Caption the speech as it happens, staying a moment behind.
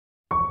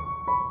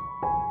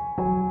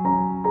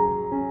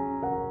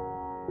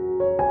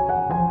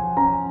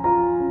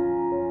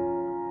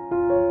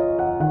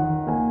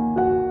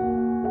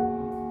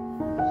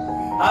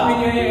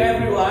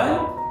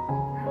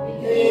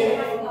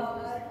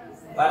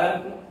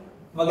Parang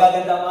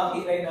magaganda ang mga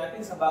kilay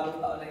natin sa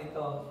bagong taon na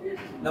ito.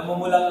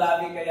 Namumulang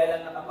labi kaya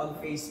lang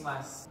nakapag-face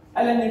mask.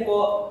 Alam niyo po,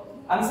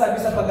 ang sabi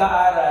sa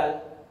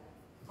pag-aaral,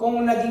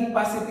 kung naging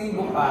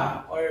positibo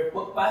ka or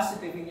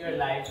positive in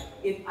your life,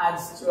 it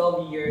adds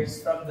 12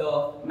 years from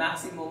the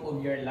maximum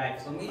of your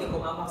life. So meaning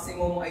kung ang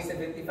maximum mo ay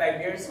 75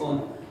 years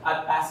old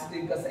at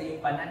positive ka sa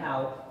iyong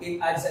pananaw, it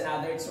adds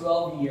another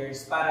 12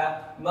 years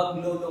para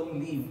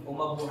maglulong live o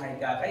mabuhay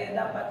ka. Kaya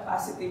dapat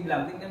positive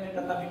lang. Tingnan mo yung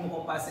katabi mo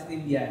kung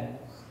positive yan.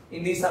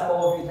 Hindi sa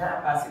COVID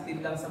ha,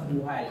 positive lang sa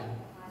buhay.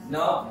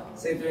 No?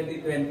 Sa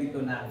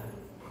 2022 na.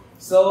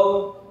 So,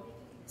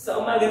 sa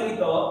umagang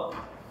ito,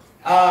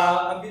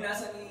 ang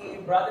binasa ni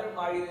Brother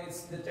Mario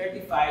is the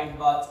 35,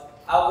 but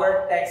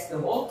our text,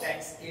 the whole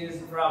text, is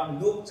from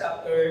Luke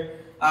chapter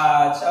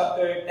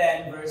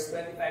 10, verse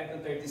 25 to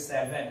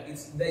 37.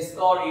 It's the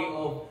story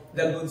of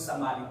the Good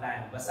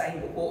Samaritan. Basahin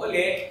ko po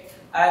ulit.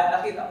 At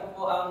nakita ko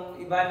po ang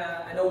iba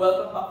na,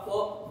 welcome back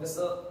po.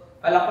 Gusto,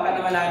 palakpakan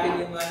naman natin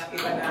yung mga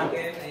nakita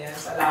natin. Ayan,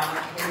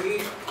 salamat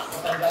muli sa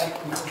pagbalik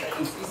dito sa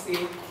ecc.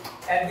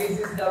 And this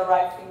is the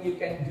right thing you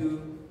can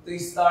do to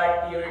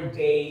start your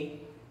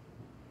day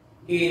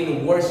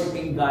in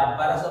worshiping God.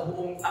 Para sa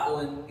buong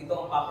taon, ito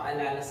ang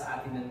papaalala sa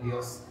atin ng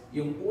Diyos.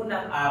 Yung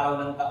unang araw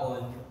ng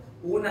taon,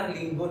 unang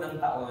linggo ng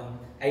taon,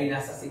 ay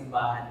nasa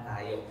simbahan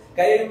tayo.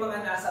 Kaya yung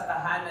mga nasa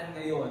tahanan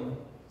ngayon,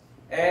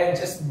 and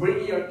just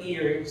bring your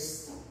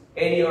ears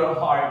and your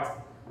heart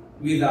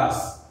with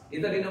us.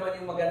 Ito din naman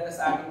yung maganda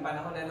sa aking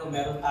panahon,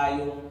 meron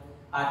tayong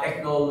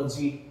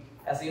technology.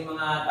 Kasi yung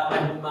mga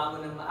tamad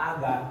bumangon ng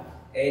maaga,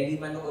 di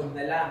manood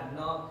na lang,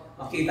 no?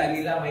 Makita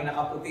nila may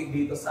nakaputi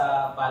dito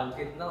sa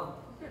pulpit, no?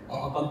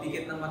 O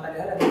pagpikit ng mata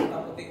nila, may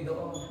nakaputi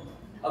doon.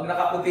 Pag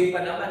nakaputi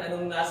pa naman,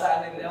 anong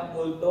nasa nila ang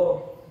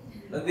multo?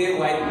 Hindi,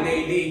 white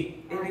lady.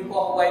 Hindi po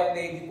ako white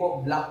lady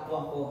po, black po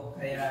ako.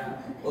 Kaya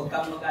huwag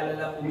kang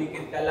mag-alala,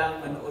 pumikit ka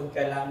lang, manood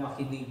ka lang,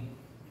 makinig.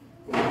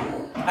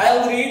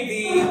 I'll read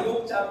the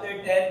Luke chapter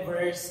 10,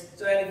 verse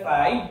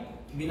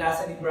 25.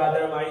 Binasa ni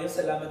Brother Mario.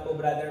 Salamat po,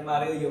 Brother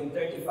Mario, yung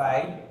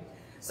 35.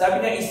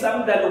 Sabi niya,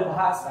 isang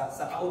dalubhasa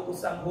sa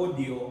kautosang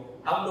Hudyo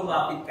ang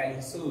lumapit kay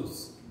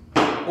Jesus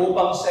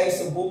upang siya'y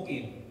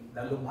subukin.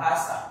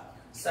 Dalubhasa.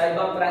 Sa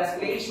ibang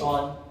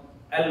translation,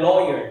 a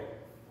lawyer.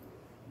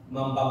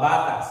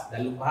 Mambabatas,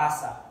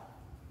 dalubhasa.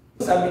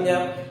 Sabi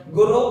niya,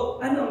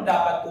 Guro, anong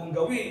dapat kong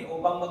gawin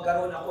upang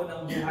magkaroon ako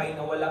ng buhay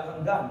na walang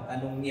hanggan?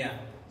 Tanong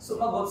niya.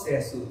 Sumagot si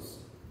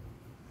Jesus.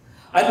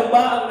 Ano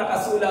ba ang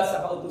nakasulat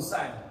sa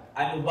kautusan?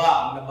 Ano ba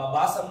ang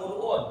nababasa mo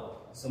roon?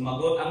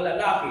 Sumagot ang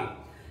lalaki.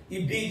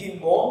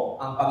 Ibigin mo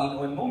ang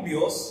Panginoon mong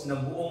Diyos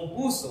ng buong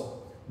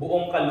puso,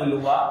 buong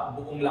kaluluwa,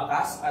 buong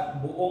lakas at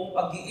buong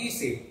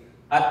pag-iisip,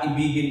 at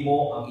ibigin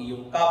mo ang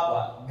iyong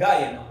kapwa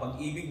gaya ng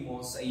pag-ibig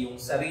mo sa iyong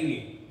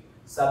sarili.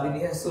 Sabi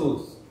ni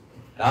Jesus,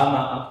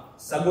 tama ang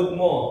sagot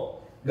mo.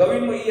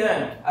 Gawin mo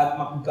iyan at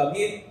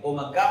magkamit o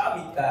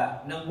magkakamit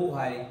ka ng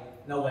buhay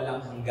na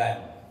walang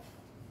hanggan.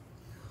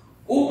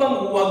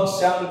 Upang huwag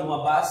siyang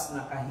lumabas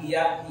na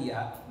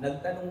kahiya-hiya,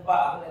 nagtanong pa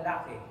ang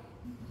lalaki,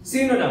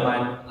 sino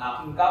naman ang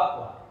aking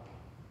kapwa?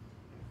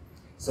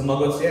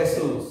 Sumagot si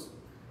Jesus,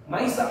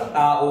 may isang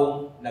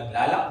taong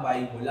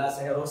naglalakbay mula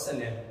sa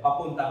Jerusalem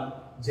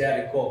papuntang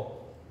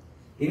Jericho.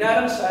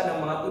 Hinarang siya ng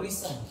mga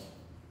tulisan.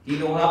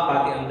 Kinuha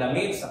pati ang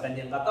damit sa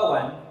kanyang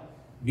katawan,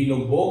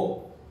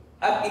 binugbog,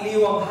 at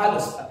iniwang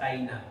halos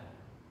patay na.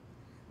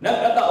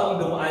 Nagkataong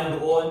dumaan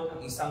doon ang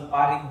isang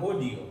paring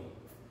Hudyo.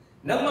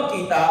 Nang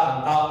makita ang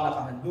taong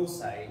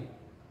nakahandusay,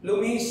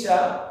 lumihis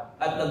siya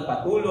at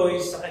nagpatuloy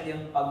sa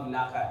kanyang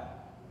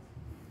paglakad.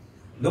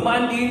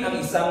 Dumaan din ang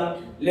isang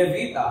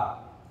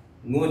Levita,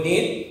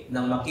 ngunit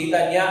nang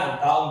makita niya ang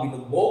taong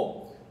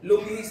binugbog,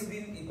 lumihis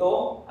din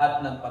ito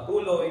at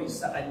nagpatuloy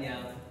sa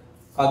kanyang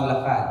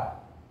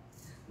paglakad.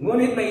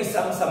 Ngunit may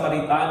isang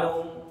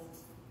Samaritanong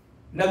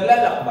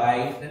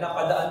naglalakbay na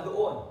napadaan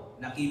doon.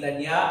 Nakita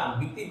niya ang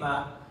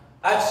biktima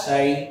at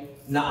siya'y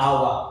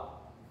naawa.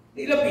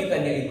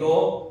 Nilapitan niya ito,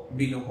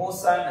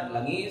 binuhusan ng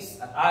langis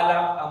at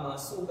alak ang mga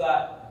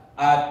sugat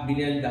at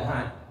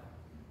binildahan.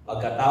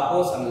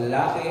 Pagkatapos ang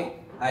lalaki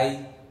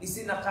ay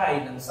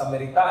isinakay ng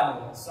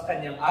Samaritano sa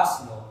kanyang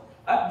asno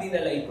at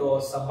dinala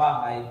ito sa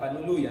bahay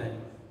panuluyan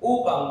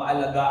upang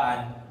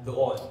maalagaan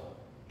doon.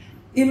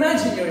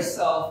 Imagine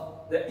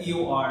yourself that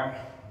you are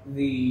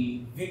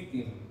the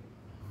victim.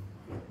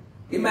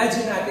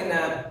 Imagine natin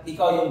na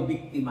ikaw yung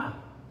biktima.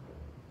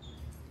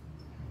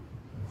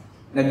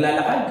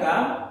 Naglalakad ka,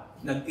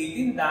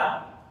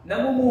 nagtitinda,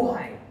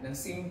 namumuhay ng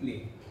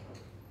simple.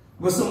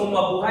 Gusto mong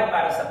mabuhay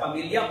para sa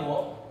pamilya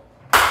mo,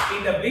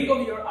 in the blink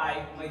of your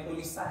eye, may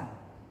tulisan.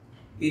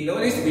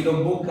 Tinulis,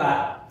 binugbog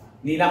ka,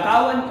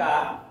 ninakawan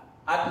ka,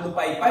 at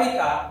lupaypay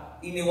ka,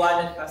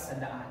 iniwanan ka sa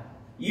daan.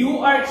 You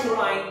are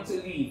trying to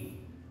live,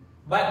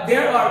 but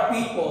there are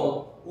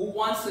people who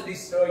wants to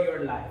destroy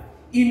your life.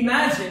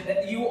 Imagine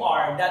that you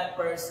are that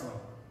person.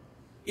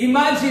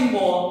 Imagine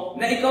mo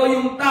na ikaw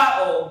yung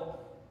tao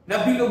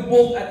na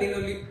binugbog at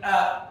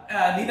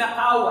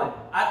ninakawan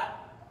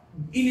at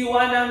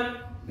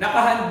iniwanang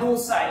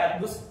nakahandusay at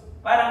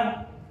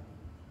parang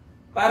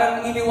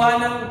Parang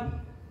iniwanang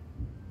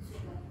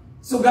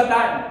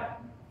sugatan.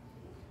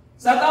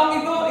 Sa taong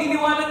ito,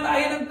 iniwanan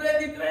tayo ng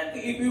 2020.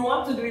 If we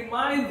want to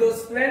remind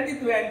those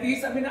 2020,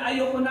 sabi na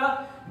ayoko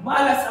na,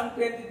 malas ang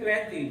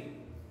 2020.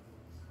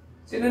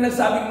 Sino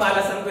nagsabing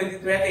malas ang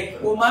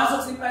 2020?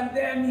 Pumasok si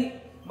pandemic.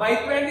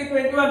 May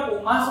 2021,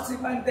 pumasok si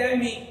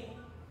pandemic.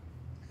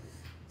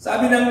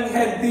 Sabi ng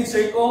head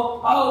teacher ko,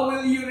 how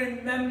will you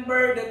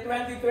remember the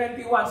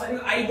 2021? Sabi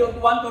ko, I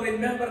don't want to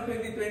remember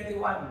 2021.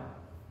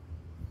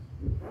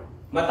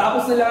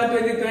 Matapos na lang ang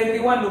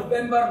 2021,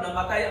 November,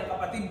 namatay ang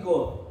kapatid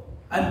ko.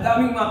 Ang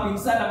daming mga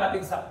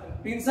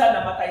pinsan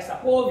namatay sa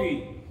COVID.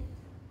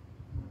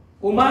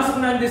 Pumasok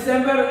na ang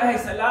December,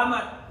 ay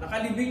salamat,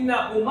 nakalibing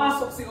na,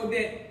 pumasok si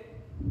Odette.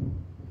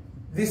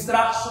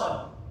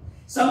 Distraction.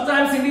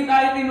 Sometimes hindi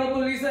tayo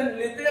tinutulisan,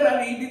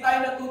 literally, hindi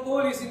tayo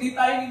natutulis, hindi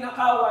tayo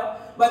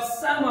ninakawan, but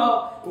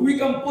somehow,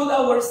 we can put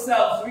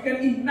ourselves, we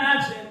can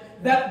imagine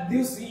that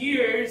these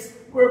years,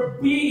 we're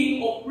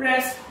being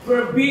oppressed,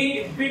 we're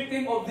being a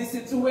victim of this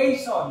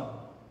situation.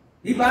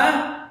 Diba?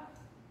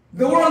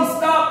 The world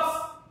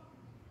stops.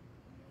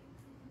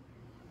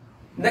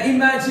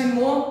 Na-imagine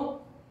mo,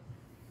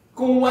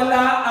 kung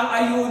wala ang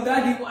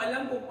ayuda, di mo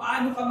alam kung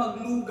paano ka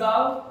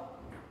maglugaw.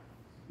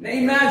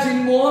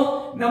 Na-imagine mo,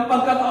 ng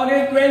pagkataon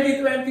na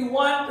 2021,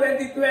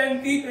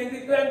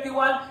 2020,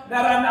 2021,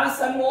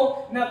 naranasan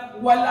mo na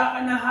wala ka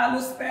na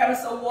halos pera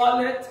sa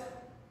wallet.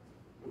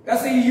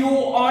 Kasi you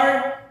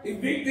are a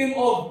victim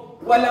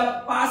of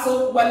walang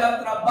pasok,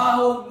 walang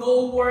trabaho,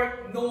 no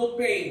work, no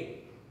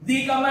pay.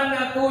 Di ka man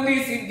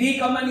natulis,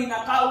 hindi ka man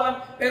ninakawan,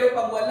 pero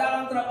pag wala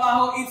kang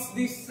trabaho, it's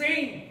the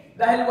same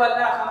dahil wala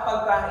kang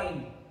pagkain.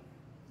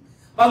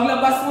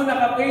 Paglabas mo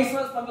naka-face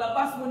mask,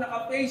 paglabas mo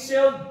naka-face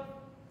shield,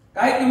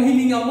 kahit yung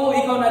hininga mo,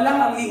 ikaw na lang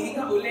ang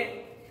hihinga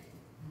ulit.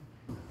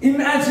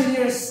 Imagine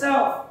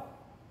yourself.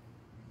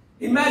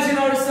 Imagine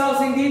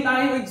ourselves, hindi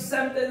tayo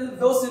exempted in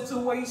those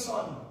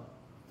situations.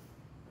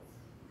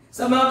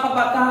 Sa mga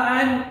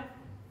kabataan,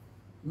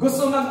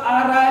 gusto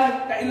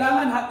mag-aral,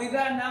 kailangan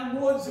hatidan ng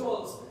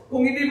modules.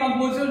 Kung hindi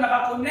mag-module,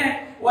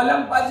 nakakonect.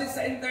 Walang budget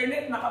sa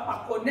internet,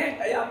 nakapakonect.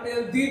 Kaya ang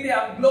PLDT,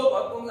 ang Globe,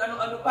 at kung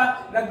ano-ano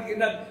pa,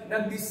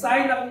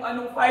 nag-design na kung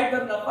anong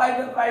fiber,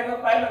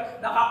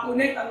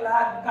 nakakonect ang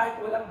lahat kahit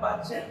walang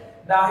budget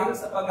dahil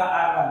sa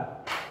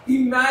pag-aaral.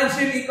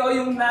 Imagine ikaw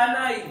yung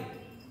nanay.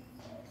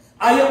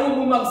 Ayaw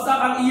mo bumagsak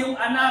ang iyong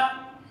anak.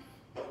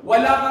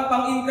 Wala kang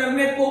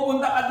pang-internet,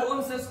 pupunta ka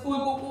doon sa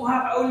school, kukuha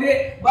ka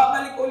uli,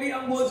 babalik uli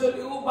ang module,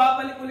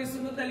 babalik uli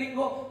sunod na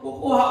linggo,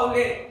 kukuha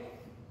uli.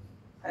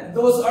 And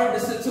those are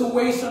the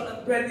situation in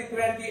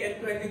 2020 and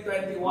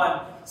 2021.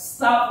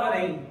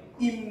 Suffering.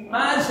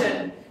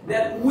 Imagine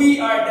that we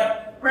are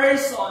that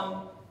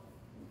person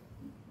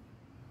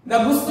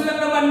na gusto lang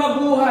naman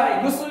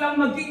mabuhay, gusto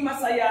lang maging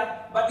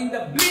masaya, but in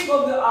the blink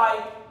of the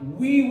eye,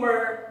 we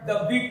were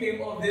the victim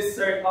of these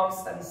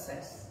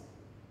circumstances.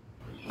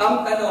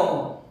 Ang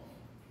tanong,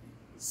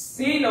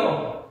 sino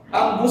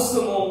ang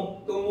gusto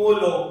mong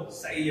tumulong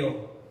sa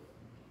iyo?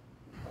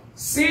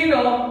 Sino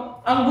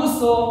ang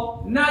gusto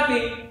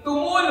nating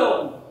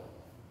tumulong?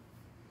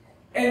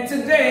 And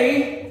today,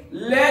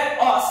 let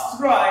us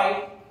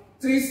try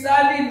to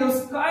study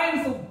those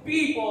kinds of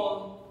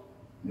people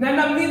na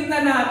na-meet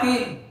na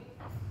natin.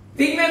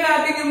 Tingnan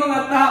natin yung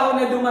mga tao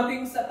na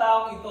dumating sa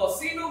taong ito.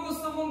 Sino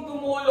gusto mong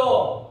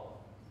tumulong?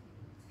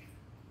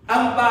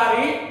 Ang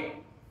pari?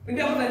 Hindi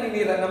ako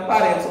naninira ng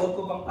pari. Ang suot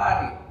ko pang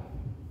pari.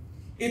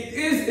 It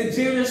is the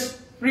Jewish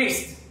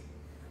priest.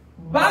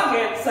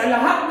 Bakit sa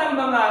lahat ng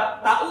mga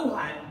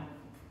tauhan,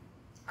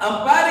 ang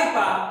pari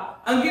pa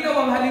ang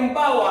ginawang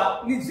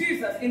halimbawa ni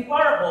Jesus in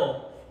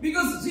parable?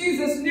 Because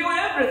Jesus knew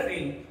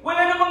everything.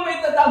 Wala namang may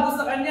tatago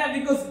sa kanya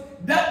because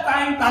that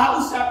time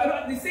tao siya, pero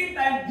at the same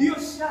time,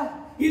 Diyos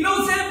siya. He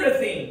knows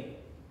everything.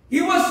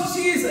 He was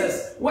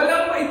Jesus.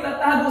 Walang may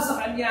tatago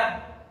sa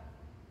kanya.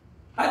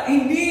 At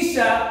hindi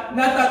siya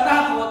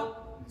natatakot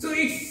to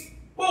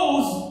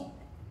expose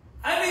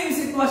ano yung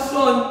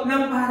sitwasyon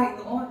ng pari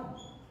noon.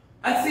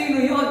 At sino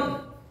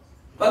yun?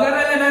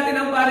 Pag-aralan natin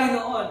ang pari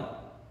noon.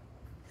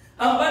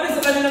 Ang pari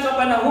sa kanilang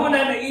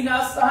kapanahunan ay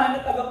inaasahan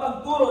na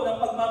tagapagturo ng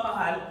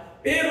pagmamahal,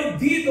 pero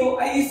dito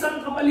ay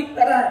isang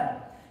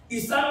kabaliktaran,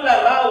 isang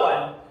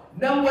larawan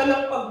ng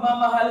walang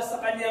pagmamahal sa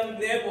kanyang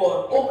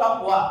neighbor o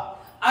kapwa.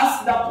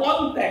 As the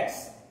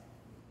context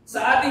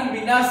sa ating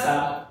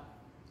binasa,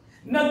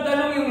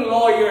 nagtanong yung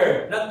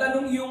lawyer,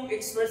 nagtanong yung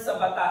expert sa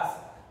batas,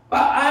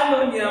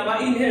 paano niya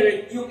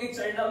ma-inherit yung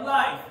eternal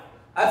life?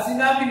 At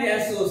sinabi ni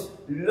Jesus,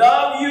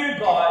 love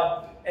your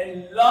God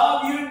and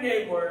love your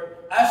neighbor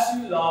as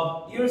you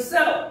love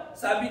yourself.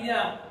 Sabi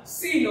niya,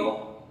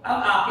 sino ang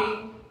aking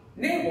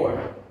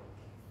neighbor?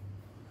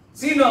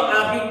 Sino ang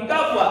aking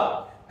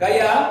kapwa?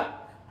 Kaya,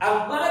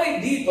 ang pari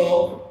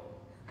dito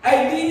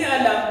ay di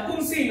niya alam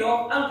kung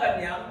sino ang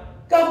kanyang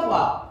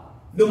kapwa.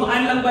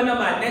 Dumaan lang ba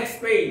naman?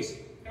 Next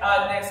page.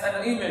 Next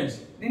image.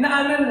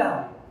 Dinaanan lang.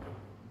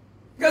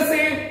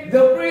 Kasi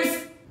the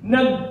priest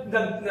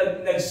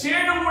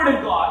nag-share ng Word of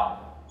God,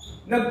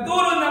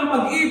 nagturo ng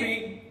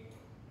pag-ibig,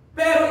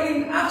 Pero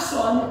in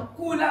action,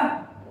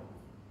 kulang.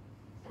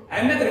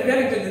 I'm not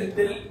referring to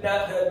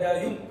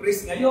yung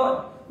priest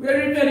ngayon. We are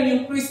referring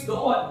yung priest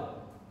doon.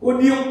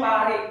 Kundi yung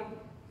pare.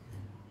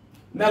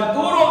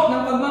 Nagturo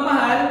ng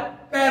pagmamahal,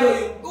 pero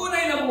yung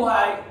tunay na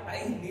buhay ay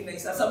hindi na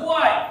isa sa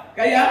buhay.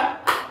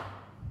 Kaya,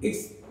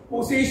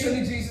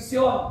 exposition ni Jesus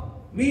yun.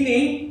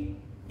 Meaning,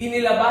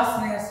 inilabas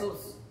ni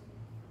Jesus.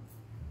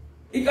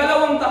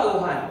 Ikalawang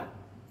tauhan,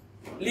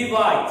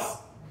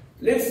 Levites.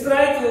 Let's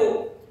try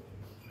to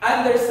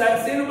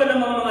understand sino ba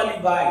namang mga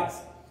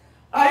Levites.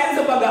 Ayon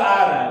sa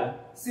pag-aaral,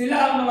 sila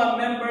ang mga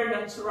member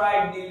ng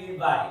tribe ni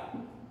Levi,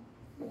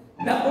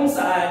 na kung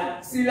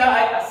saan sila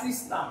ay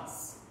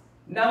assistants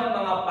ng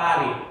mga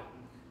pari.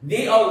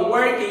 They are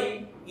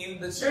working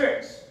in the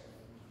church.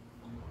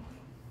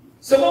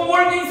 So kung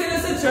working sila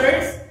sa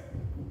church,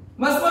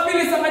 mas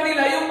mabilis sa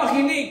kanila yung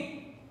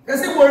makinig.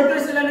 Kasi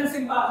workers sila ng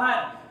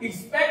simbahan.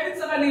 Expected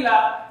sa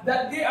kanila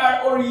that they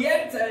are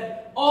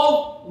oriented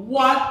of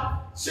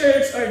what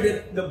church or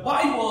the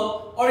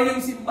Bible or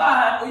yung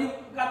simbahan o yung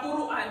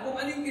katuruan, kung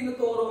ano yung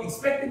tinuturo,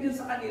 expected yun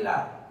sa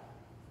kanila.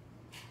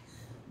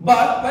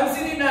 But,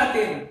 pansinin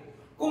natin,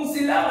 kung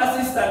sila ang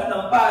assistant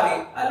ng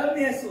pari, alam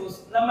ni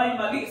Jesus na may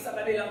mali sa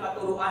kanilang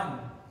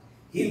katuruan.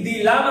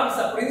 Hindi lamang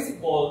sa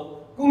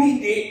principle, kung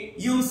hindi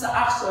yung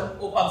sa action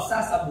o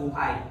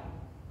pagsasabuhay.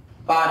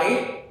 Pari,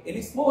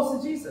 in-expose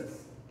si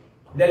Jesus.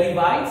 The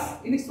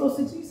Levites,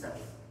 in-expose si Jesus.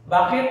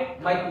 Bakit?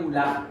 May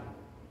kulang.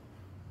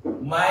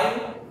 May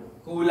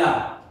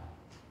kulang.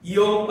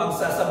 Yung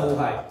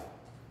pagsasabuhay.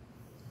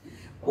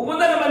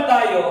 Pupunta naman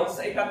tayo sa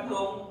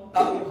ikatlong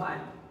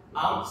tauhan,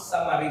 ang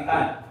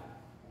Samaritan.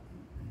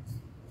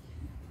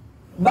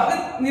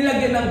 Bakit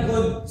nilagyan ng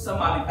good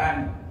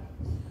Samaritan?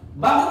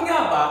 Bakit nga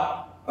ba,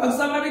 pag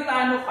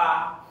Samaritano ka,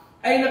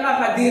 ay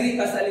nakakadiri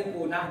ka sa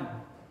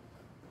lipunan?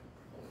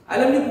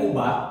 Alam niyo po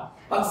ba,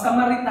 pag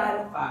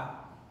Samaritano ka,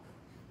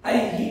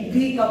 ay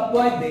hindi ka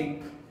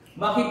pwedeng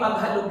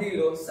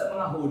makipaghalubilo sa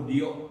mga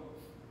Hudyo.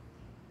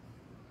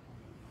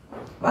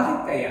 Bakit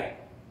kaya?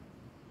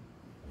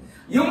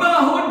 Yung mga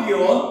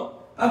Hudyo,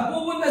 pag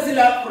pupunta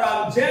sila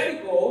from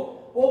Jericho,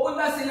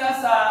 pupunta sila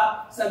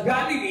sa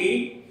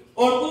Galilee,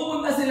 or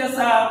pupunta sila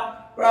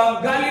from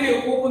Galilee,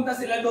 o pupunta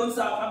sila doon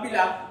sa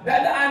kabila,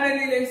 dadaanan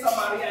nila yung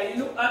Samaria. You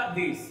look at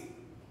this.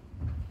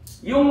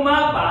 Yung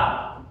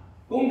mapa,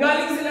 kung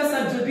galing sila sa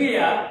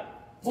Judea,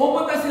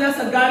 pupunta sila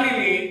sa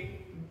Galilee,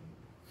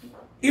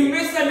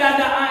 imbes na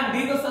dadaan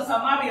dito sa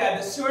Samaria,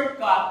 the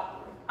shortcut,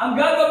 ang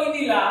gagawin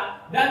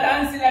nila,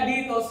 dadaan sila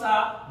dito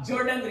sa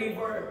Jordan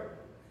River.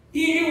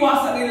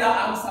 Iiwasan nila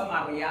ang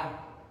Samaria.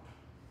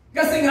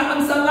 Kasi nga,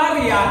 ang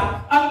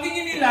Samaria, ang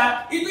tingin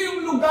nila, ito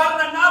yung lugar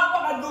na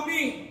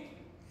napakadumi.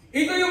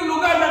 Ito yung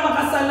lugar na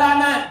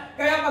makasalanan.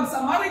 Kaya pag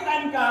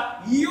Samaritan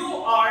ka,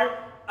 you are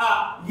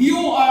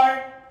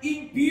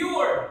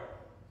impure.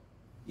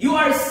 You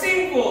are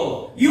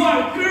sinful. You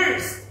are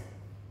cursed.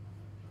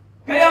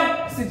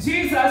 Kaya si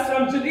Jesus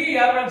from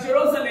Judea, from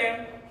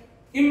Jerusalem,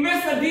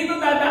 imbes na dito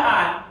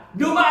dadaan,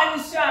 dumaan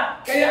siya.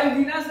 Kaya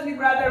ang binasa ni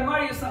Brother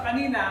Mario sa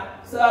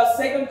kanina, sa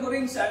 2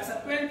 Corinthians, sa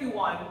 21,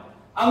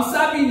 ang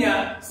sabi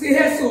niya, si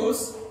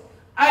Jesus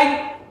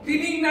ay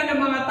tinignan ng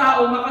mga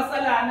tao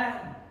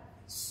makasalanan.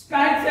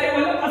 Kahit siya ay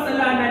walang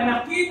kasalanan,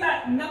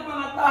 nakita ng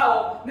mga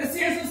tao na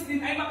si Jesus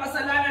din ay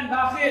makasalanan.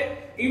 Bakit?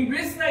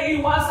 Imbes na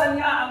iwasan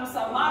niya ang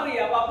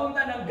Samaria,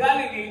 papunta ng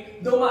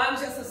Galilee, dumaan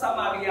siya sa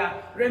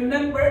Samaria.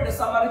 Remember the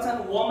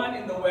Samaritan woman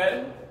in the well?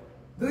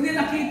 Doon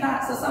niya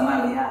nakita sa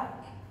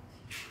Samaria.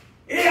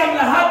 Ang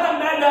lahat ng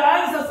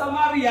dadaan sa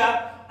Samaria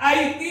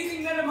ay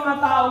titingnan ng mga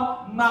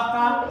taong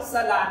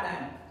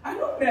makasalanan.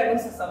 Ano meron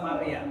sa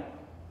Samaria?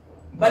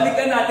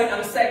 Balikan natin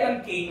ang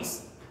 2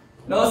 Kings,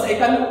 no, sa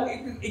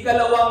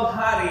ikalawang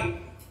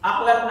hari,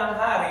 aklat ng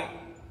hari,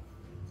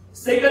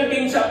 2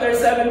 Kings chapter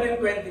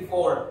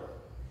 17:24.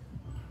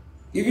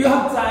 If you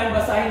have time,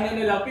 basahin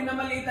nyo lang.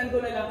 Pinamalitan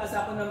ko na lang kasi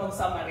ako na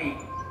mag-summary.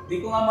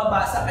 Di ko nga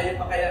mabasa, kayo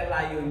pa kaya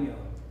layo nyo.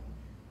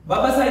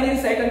 Babasahin niyo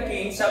yung 2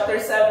 Kings chapter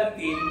 17.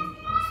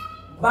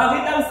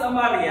 Bakit ang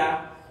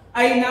Samaria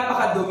ay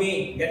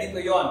napakadumi?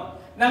 Ganito yon.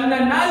 Nang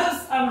nanalo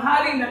ang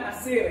hari ng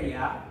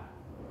Assyria,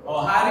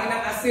 o hari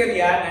ng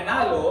Assyria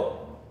nanalo,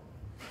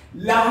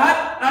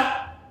 lahat at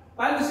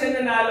paano siya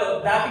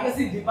nanalo? Dati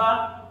kasi di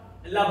ba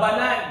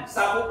labanan,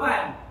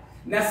 sakupan.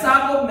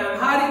 Nasakop ng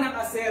hari ng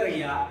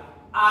Assyria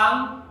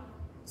ang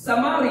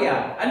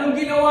Samaria. Anong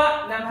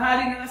ginawa ng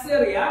hari ng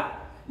Assyria?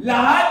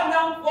 Lahat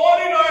ng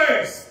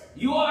foreigners,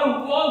 you are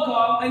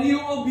welcome and you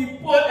will be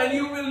put and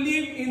you will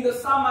live in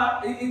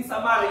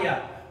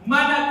Samaria.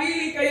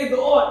 Manatili kayo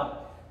doon.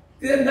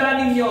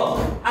 Tandaan ninyo,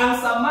 ang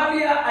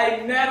Samaria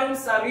ay merong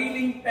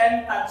sariling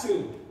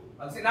Pentateuch.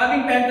 Pag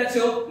sinabing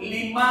Pentateuch,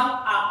 5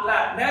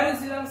 aklat. Meron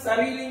silang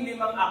sariling 5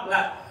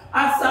 aklat.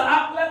 At sa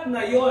aklat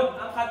na yon,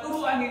 ang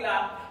katuruan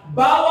nila,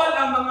 bawal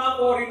ang mga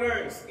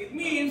foreigners. It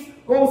means,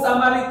 kung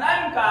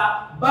Samaritan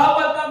ka,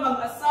 bawal ka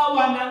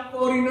mag-asawa ng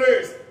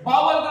foreigners.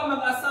 Bawal ka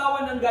mag-asawa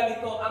ng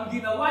ganito. Ang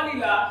ginawa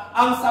nila,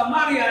 ang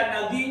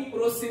Samaria naging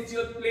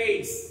prostitute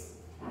place.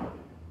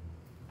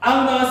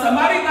 Ang mga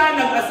Samaritan,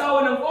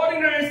 nag-asawa ng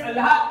foreigners, ang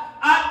lahat.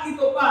 At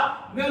ito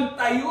pa,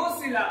 nagtayo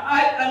sila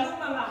kahit anong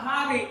mga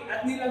hari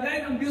at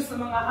nilagay ng Diyos sa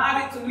mga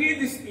hari to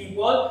lead these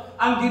people.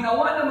 Ang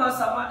ginawa ng mga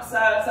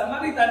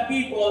Samaritan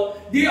people,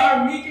 they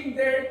are making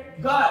their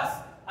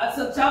gods. At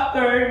sa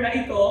chapter na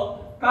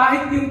ito,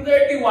 kahit yung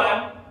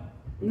 31,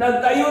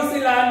 nagtayo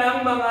sila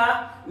ng mga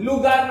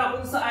lugar na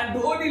kung saan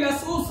doon nila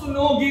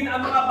susunugin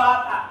ang mga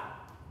bata.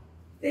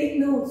 Take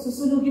note,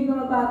 susunugin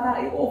mga bata,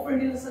 i-offer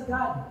nila sa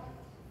God.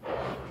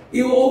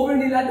 I-offer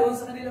nila doon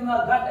sa kanilang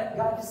mga God and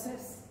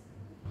goddesses.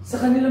 Sa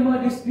kanilang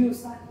mga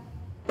Diyos-Diyusan.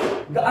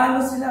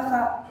 Gaano sila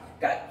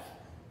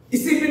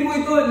isipin mo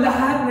ito,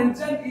 lahat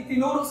nandyan,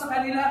 itinuro sa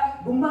kanila,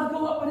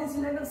 gumagawa pa rin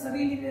sila ng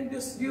sarili ng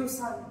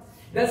Diyos-Diyusan.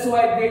 That's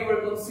why they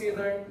were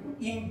considered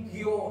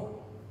impure.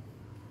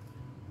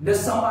 The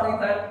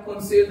Samaritan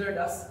considered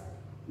as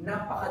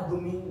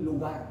napakaduming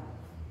lugar.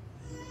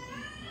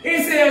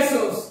 Si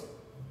Jesus,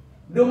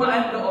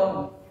 dumaan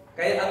doon.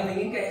 Kaya ang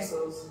tingin kay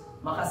Jesus,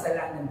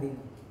 makasalanan din.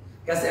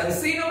 Kasi ang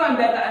sino man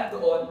dadaan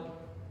doon,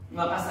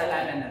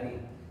 makasalanan na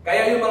rin.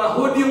 Kaya yung mga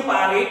Hudyong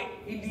pari,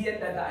 hindi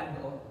yan dadaan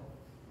doon.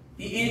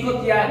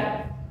 Iikot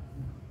yan.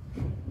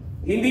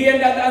 Hindi yan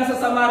dadaan sa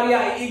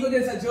Samaria, iikot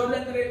yan sa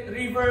Jordan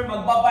River,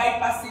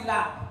 magbabypass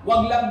sila.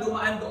 Huwag lang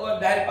dumaan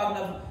doon dahil pag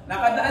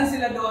nakadaan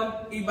sila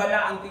doon, iba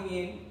na ang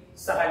tingin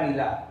sa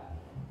kanila.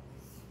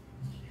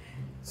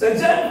 Sa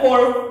John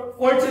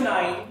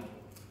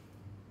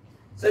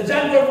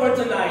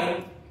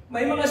 4:4-9,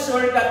 may mga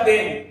shortcut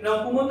din.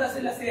 Nang pumunta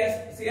sila si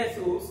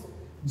Jesus,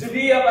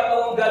 Judea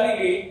patungong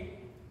Galilee,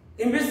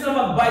 imbes na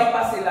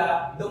mag-bypass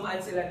sila,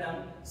 dumaan sila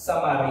ng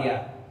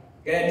Samaria.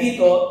 Kaya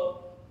dito,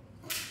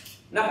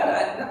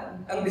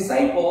 ang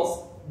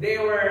disciples,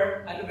 they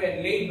were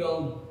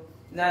labeled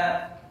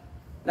na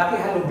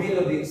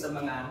nakihalubilo din sa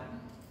mga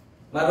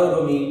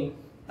maruruming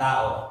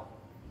tao.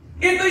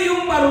 Ito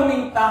yung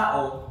maruming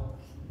tao.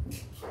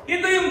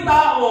 Ito yung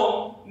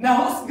taong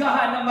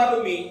nahusgahan na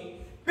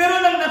marumi, pero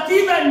nang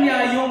nakita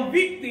niya yung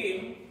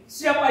victim,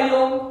 siya pa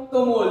yung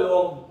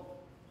tumulong.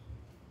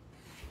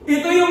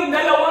 Ito yung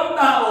dalawang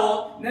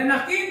tao na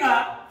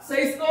nakita sa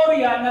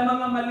istorya ng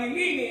mga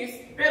malilinis,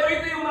 pero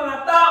ito yung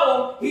mga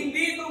tao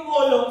hindi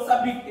tumulong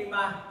sa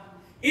biktima.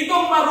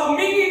 Itong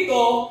maruming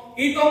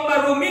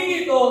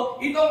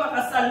itong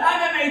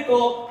makasalanan na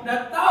ito,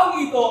 na taong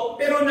ito,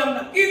 pero nang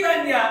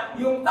nakita niya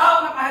yung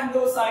taong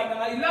nakahandosay,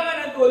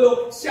 nangailangan ng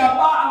tulong, siya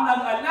pa ang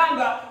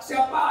nag-alaga,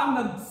 siya pa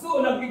ang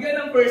nagbigay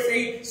ng first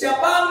aid, siya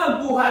pa ang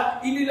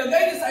nagbuhat,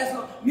 inilagay niya sa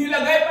iso,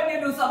 nilagay pa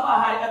niya doon sa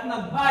bahay at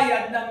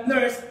nagbayad ng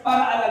nurse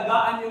para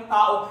alagaan yung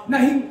tao na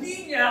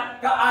hindi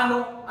niya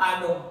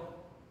kaano-ano.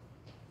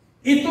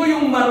 Ito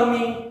yung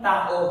maruming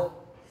tao.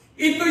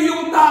 Ito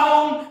yung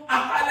taong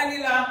akala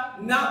nila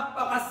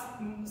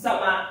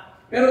napakasama.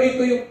 Pero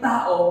ito yung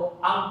tao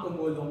ang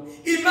tumulong.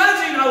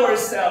 Imagine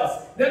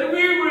ourselves that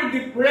we were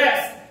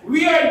depressed.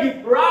 We are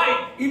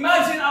deprived.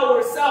 Imagine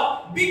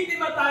ourselves.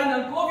 Biktima tayo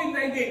ng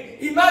COVID-19.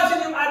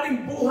 Imagine yung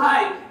ating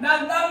buhay na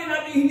ang dami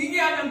natin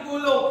hiningihan ng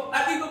tulong.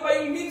 At ito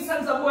pa yung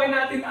minsan sa buhay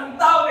natin, ang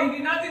tao na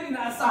hindi natin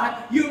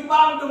inaasahan, yung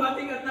pa ang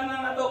dumating at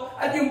nangangatok,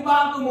 at yung pa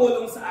ang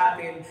tumulong sa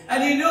atin. And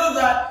you know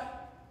that,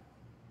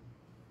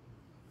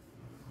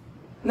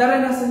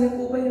 naranasan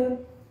niyo po ba yun?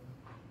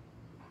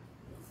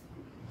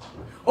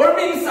 Or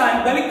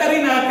minsan,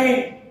 baliktarin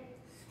natin.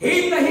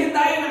 Hate na hate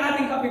tayo ng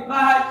ating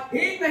kapitbahay.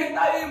 Hate na hate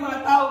tayo yung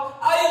mga tao.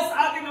 Ayaw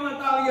sa ating mga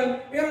tao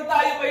yun. Pero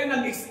tayo pa yung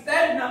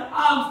nag-extend ng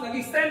arms,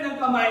 nag-extend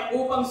ng kamay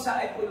upang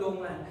siya ay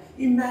tulungan.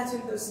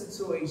 Imagine the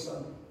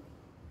situation.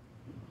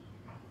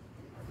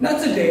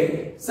 Not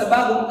today, sa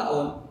bagong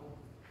taon,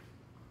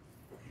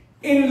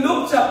 in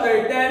Luke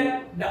chapter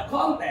 10, the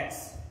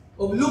context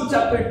of Luke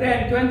chapter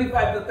 10,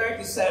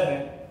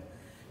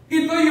 25-37,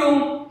 ito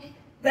yung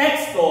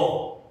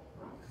teksto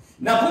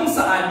na kung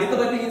saan, dito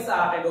ka tingin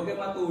sa akin, huwag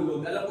kayong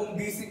matulog, alam kong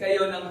busy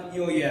kayo ng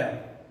New Year.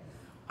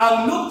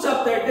 Ang Luke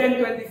chapter 10,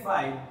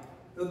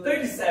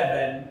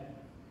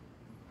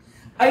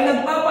 25-37, ay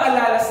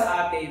nagpapaalala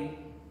sa atin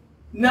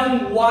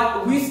ng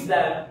what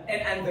wisdom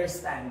and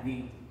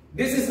understanding.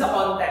 This is the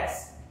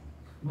context.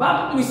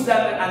 Bakit wisdom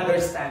and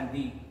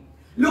understanding?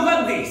 Look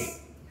at this.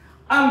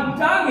 Ang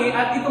dami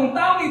at itong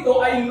taong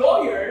ito ay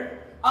lawyer,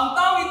 ang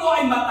taong ito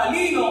ay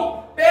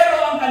matalino,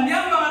 pero ang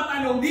kanyang mga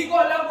tanong, di ko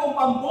alam kung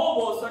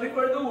pambobo, sorry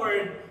for the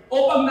word,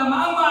 o pag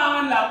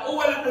namaang-maangan lang, o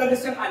wala talaga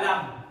siyang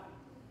alam.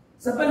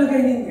 Sa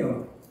palagay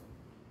ninyo,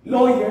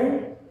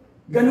 lawyer,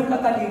 ganun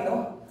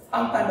katalino,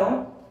 ang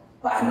tanong,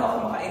 paano ako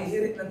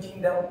maka-inherit ng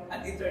kingdom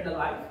and eternal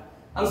life?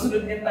 Ang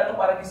sunod niyang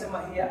tanong para di siya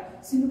mahiya,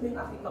 sino ba yung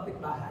aking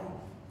kapitbahay?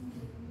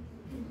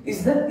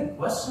 Is that the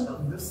question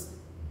of this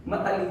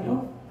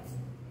matalino?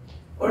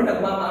 Or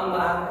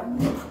nagmamaang-maangan?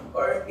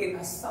 Or it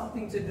has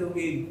something to do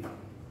with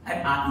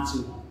an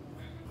attitude?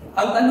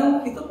 Ang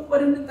tanong, ito po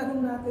pa rin ang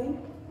tanong natin.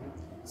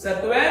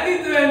 Sa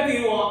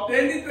 2022,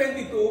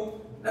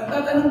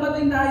 nagtatanong ba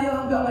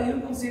tayo hanggang ngayon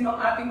kung sino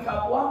ang ating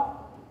kapwa?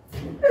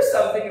 There's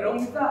something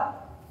wrong with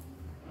that.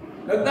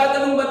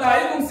 Nagtatanong ba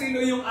tayo kung sino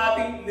yung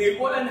ating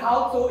neighbor and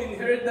how to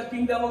inherit the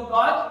kingdom of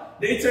God,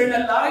 the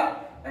eternal life?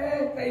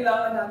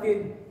 kailangan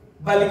natin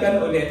balikan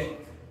ulit.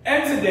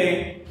 And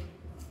today,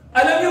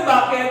 alam niyo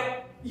bakit?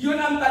 Yun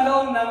ang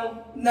tanong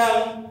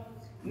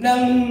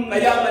ng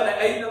mayaman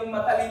ay ng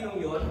matalinong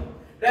yun.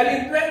 Dahil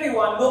in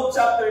 21, Luke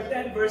chapter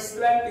 10, verse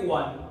 21,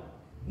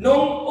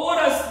 nung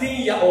oras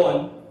din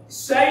yaon,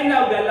 siya'y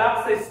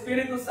naggalak sa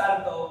Espiritu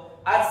Santo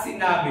at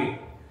sinabi,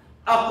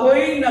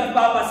 ako'y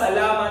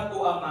nagpapasalamat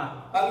o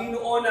Ama,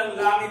 Panginoon ng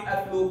langit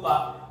at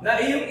lupa,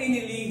 na iyong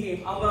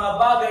inilihim ang mga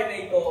bagay na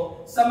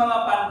ito sa mga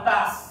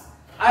pantas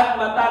at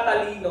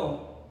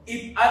matatalino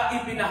at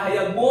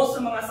ipinahayag mo sa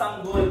mga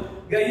sanggol.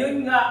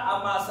 Gayon nga,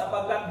 Ama,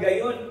 sapagkat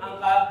gayon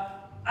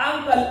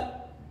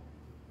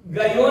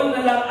gayon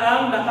na lang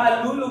ang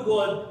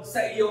nakalulugod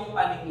sa iyong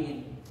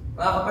paningin.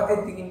 Mga kapatid,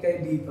 tingin kayo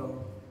dito.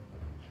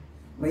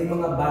 May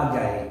mga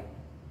bagay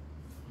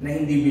na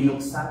hindi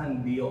binuksan ng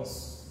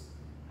Diyos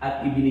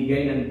at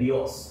ibinigay ng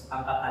Diyos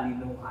ang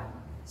katalinuhan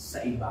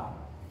sa iba.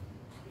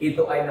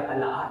 Ito ay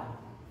nakalaan.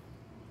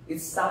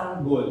 It's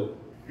sanggol.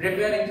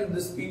 Referring to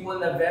those people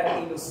na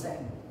very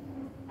innocent.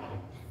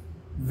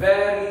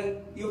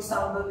 Yung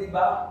sanggol, di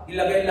ba?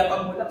 Ilagay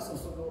lapag mo lang,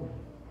 susunod.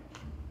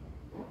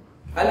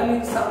 Alam mo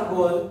yung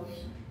sanggol,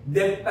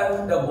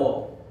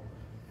 dependable.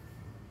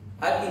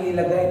 At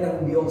inilagay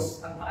ng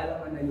Diyos ang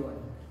kaalaman na yun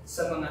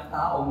sa mga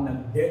taong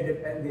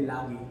nagdedepende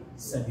lagi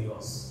sa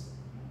Diyos.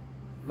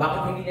 Bakit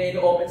hindi niya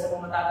ino-open sa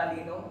mga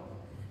matatalino?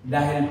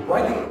 Dahil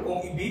pwede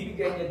kung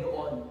ibibigay niya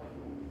doon,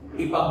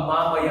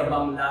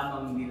 ipagmamayabang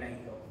lamang nila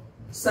ito.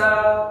 Sa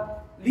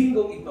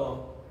linggong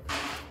ito,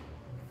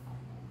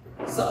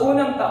 sa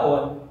unang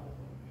taon,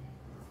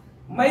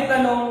 may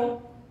tanong,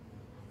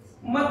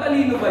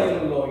 matalino ba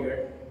yung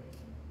lawyer?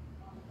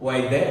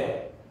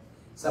 Pwede.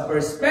 Sa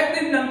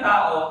perspective ng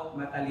tao,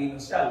 matalino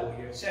siya,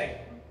 lawyer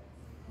siya.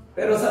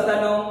 Pero sa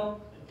tanong,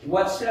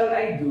 what shall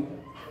I do?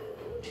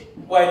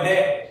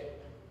 Pwede.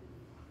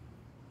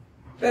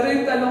 Pero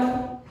yung tanong,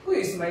 who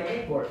is my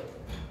neighbor?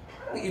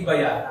 Ang iba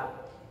yata.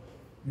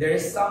 There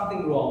is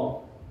something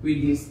wrong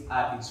with this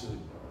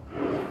attitude.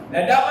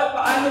 Na dapat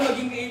paano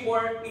maging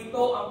neighbor,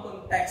 ito ang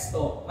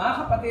konteksto. Mga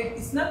kapatid,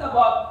 it's not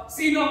about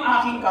sino ang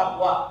aking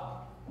kapwa.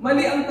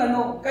 Mali ang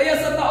tanong. Kaya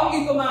sa taong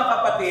ito, mga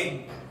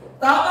kapatid,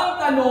 tamang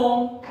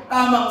tanong,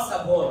 tamang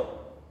sagot.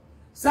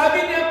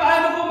 Sabi niya,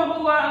 paano ko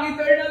makuha ang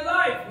eternal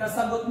life?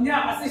 Nasagot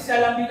niya kasi siya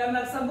lang din ang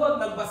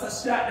nagsagot. Nagbasa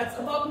siya. That's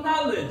about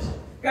knowledge.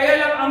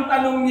 Kaya lang ang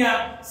tanong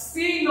niya,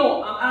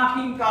 sino ang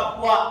aking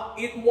kapwa?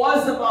 It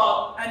was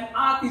about an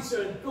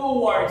attitude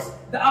towards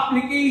the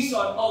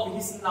application of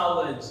his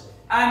knowledge.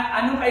 And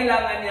anong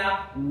kailangan niya?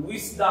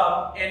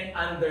 Wisdom and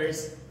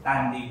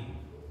understanding.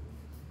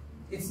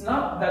 It's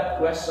not that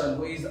question,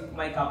 who is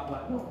my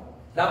kapwa? No.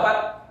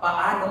 Dapat,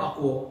 paano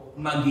ako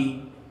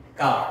maging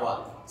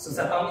kapwa? So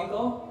sa taong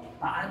ito,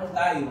 paano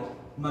tayo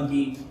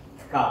maging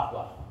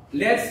kapwa?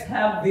 Let's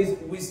have this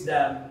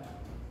wisdom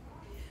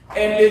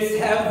and let's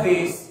have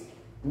this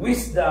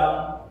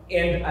wisdom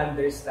and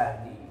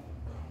understanding.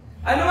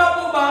 Ano nga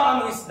po ba ang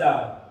wisdom?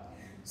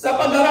 Sa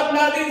pagharap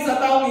natin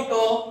sa taong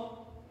ito,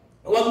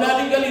 huwag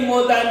natin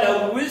kalimutan na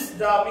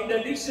wisdom in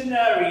the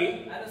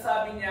dictionary, ano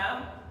sabi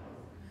niya?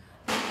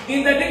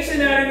 In the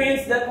dictionary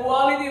means the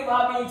quality of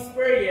having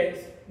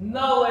experience,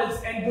 knowledge,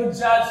 and good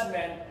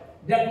judgment,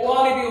 the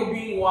quality of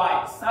being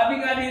wise.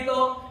 Sabi nga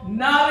dito,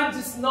 knowledge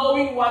is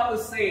knowing what to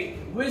say.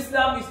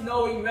 Wisdom is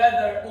knowing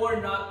whether or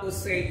not to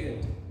say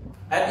it.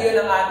 At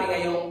yun ang ating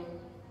ngayong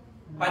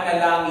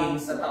panalangin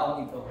sa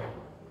taong ito.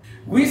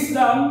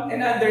 Wisdom and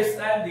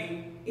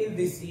understanding in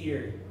this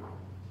year.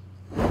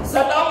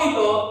 Sa taong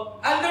ito,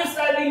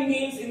 understanding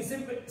means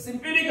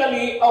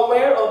sympathetically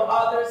aware of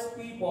others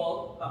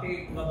people.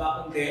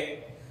 Baba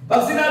kundi.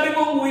 Pag sinabi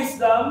mong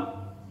wisdom,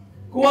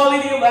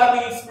 quality of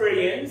having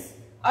experience,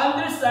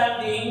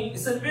 understanding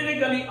is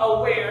sympathetically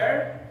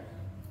aware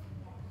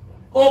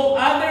of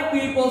other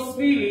people's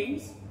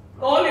feelings,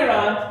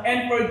 tolerant,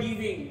 and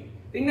forgiving.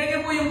 Tingnan niyo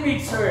po yung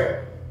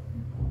picture.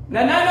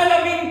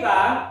 Nananalamin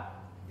ka,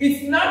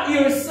 it's not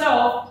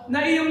yourself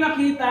na iyong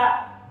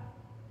nakita.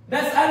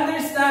 That's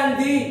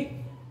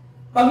understanding.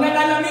 Pag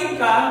nanalamin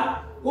ka,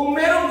 kung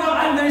meron kang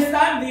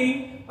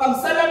understanding,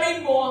 pag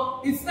salamin mo,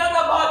 it's not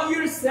about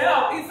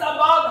yourself. It's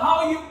about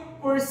how you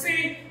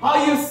perceive, how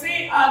you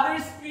see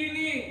others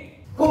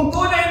feeling. Kung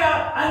tunay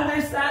na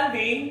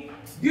understanding,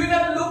 do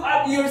not look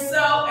at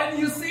yourself and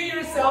you see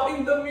yourself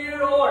in the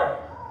mirror.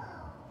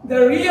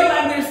 The real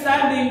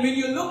understanding, when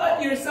you look at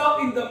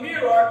yourself in the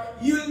mirror,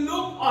 you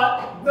look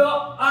at the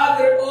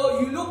other,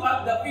 or you look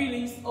at the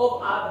feelings of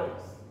others.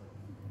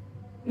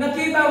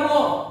 Nakita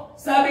mo,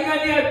 sabi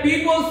nga niya,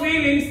 people's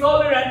feelings,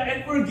 tolerant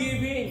and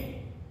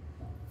forgiving.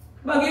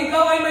 Pag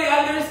ikaw ay may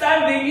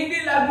understanding,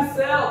 hindi lagi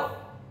self.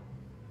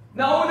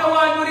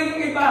 Naunawaan mo rin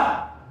yung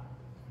iba.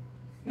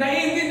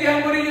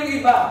 Naiintindihan mo rin yung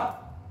iba.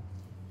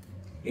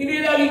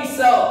 Hindi laging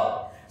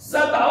self.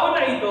 Sa taon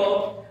na ito,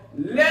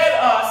 let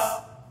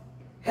us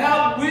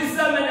have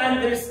wisdom and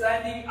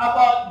understanding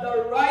about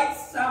the right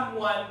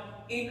someone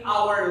in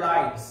our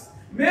lives.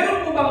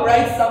 Meron po bang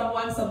right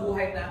someone sa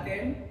buhay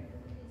natin?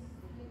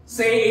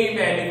 Say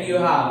amen if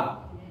you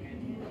have.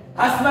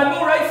 Husband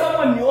mo, right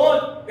someone yun.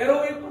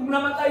 Pero kung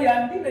namatay yan,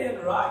 hindi na yan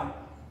right.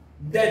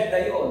 Dead na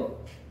yun.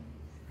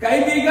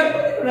 Kaibigan,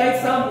 pwede right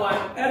someone,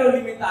 pero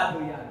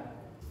limitado yan.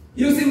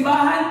 Yung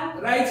simbahan,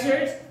 right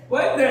church,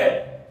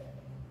 pwede.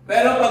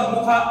 Pero pag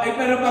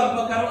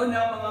magkaroon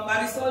ng mga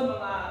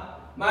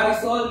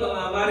Marisol,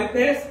 mga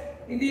Marites,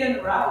 hindi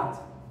yan right.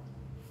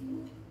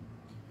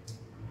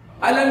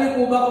 Alam niyo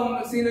po ba kung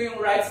sino yung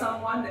right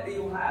someone that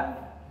you have?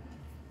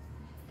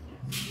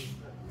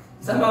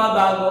 Sa mga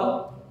bago?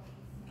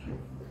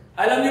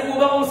 Alam niyo po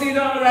ba kung sino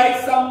ang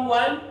right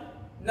someone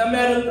na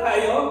meron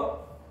tayo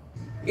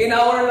in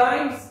our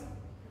lives?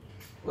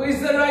 Who is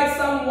the right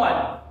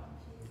someone?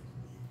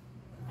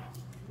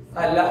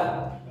 Ala.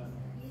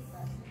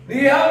 Do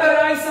you have the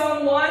right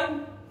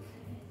someone?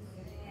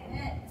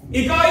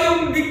 Ikaw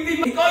yung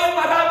victim, ikaw yung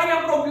marami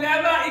ng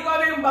problema, ikaw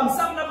na yung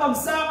bagsak na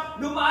bagsak,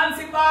 dumaan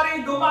si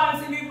Pari, dumaan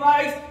si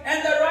Levi's,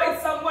 and the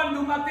right someone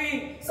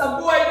dumating. Sa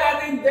buhay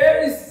natin, there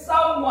is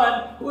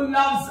someone who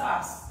loves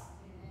us.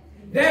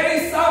 There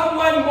is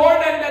someone more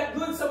than that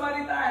good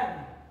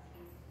Samaritan.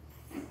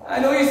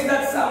 Ano is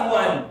that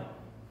someone?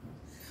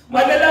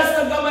 Madalas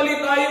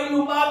nagkamali tayong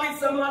lumapit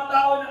sa mga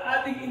tao na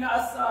ating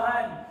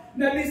inaasahan.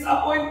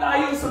 Na-disappoint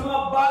tayo sa mga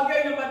bagay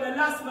na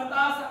madalas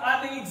mataas ang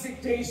ating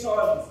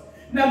expectations.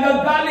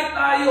 Nagagalit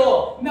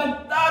tayo,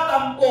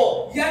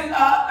 nagtatampo. Yan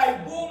lahat ay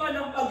bunga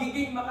ng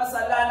pagiging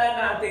makasalanan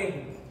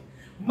natin.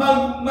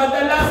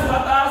 Madalas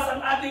mataas ang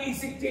ating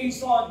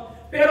expectation.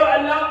 Pero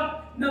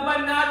alam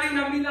naman natin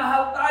na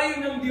minahal tayo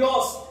ng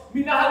Diyos.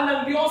 Minahal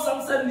ng Diyos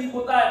ang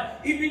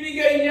sanlibutan.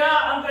 Ibinigay niya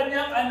ang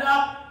kanyang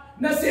anak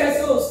na si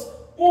Jesus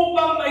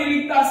upang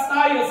mailigtas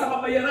tayo sa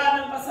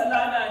kabayaran ng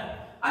kasalanan.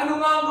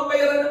 Ano nga ang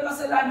kabayaran ng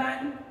kasalanan?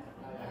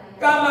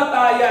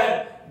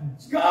 Kamatayan.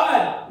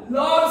 God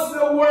loves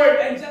the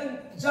Word. And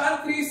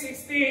John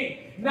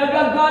 3:16,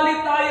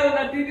 nagagalit tayo,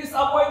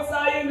 nadi-disappoint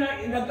tayo,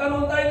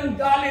 nagkaroon tayo ng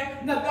galit,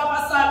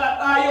 nagkakasala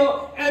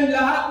tayo, and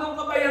lahat ng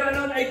kabayaran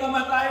nun ay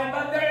kamatayan.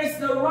 But there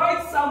is the right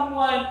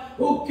someone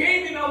who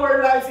came in our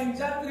lives in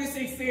John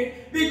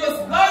 3:16, because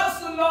God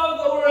so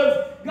loved the world.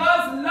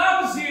 God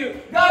loves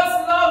you. God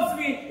loves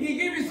me. He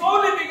gave His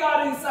only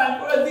begotten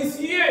Son. For this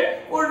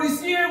year,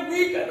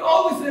 we can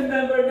always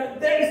remember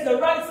that there is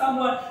the right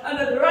someone, and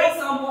that the right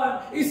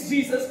someone is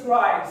Jesus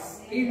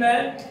Christ.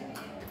 Amen?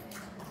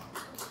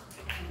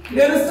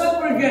 Let us not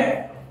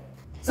forget.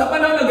 Sa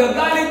panahon na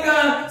nagagalit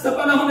ka, sa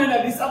panahon na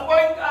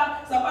na-disappoint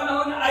ka, sa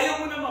panahon na ayaw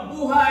mo na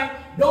mabuhay,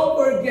 don't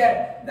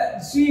forget that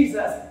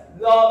Jesus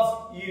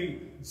loves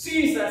you.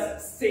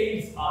 Jesus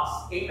saves us.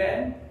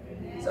 Amen?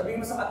 Sabihin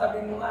mo sa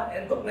katabi mo nga,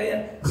 entok na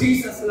yan,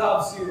 Jesus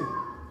loves you.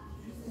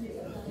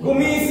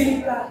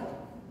 Gumising ka.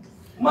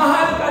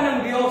 Mahal ka ng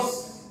Diyos.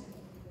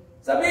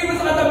 Sabihin mo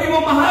sa katabi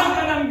mo, mahal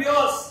ka ng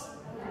Diyos.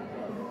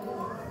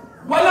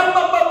 Walang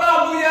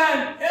magbabago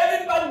yan.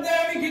 Every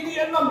pandemic, hindi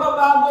yan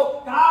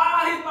magbabago.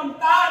 Kahit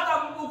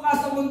magtatampo ka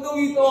sa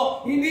mundong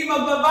ito, hindi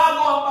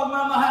magbabago ang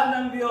pagmamahal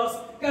ng Diyos.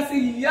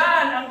 Kasi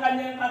yan ang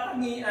kanyang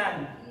katangian.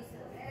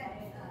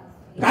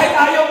 Kahit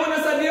ayaw mo na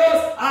sa Diyos,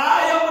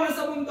 ayaw mo na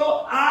sa mundo,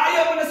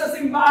 ayaw mo na sa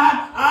simbahan,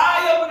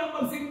 ayaw mo na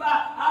magsimba,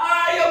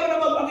 ayaw mo na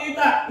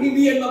magpakita,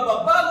 hindi yan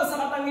magbabago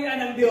sa katangian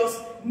ng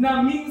Diyos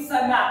na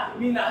minsan na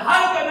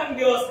minahal ka ng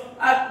Diyos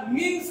at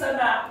minsan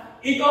na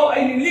ikaw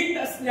ay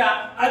niligtas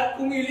niya, at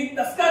kung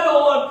iligtas ka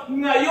doon,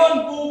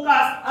 ngayon,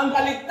 bukas, ang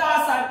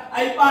kaligtasan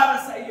ay para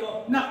sa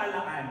iyo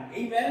nakalaan.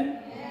 Amen?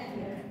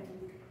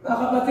 Mga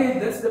kapatid,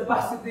 that's the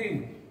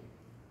positive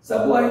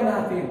sa buhay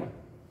natin.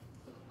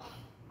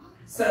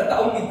 Sa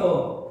taong ito.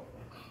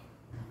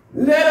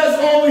 Let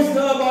us always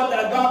know about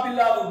the agape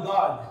love of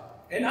God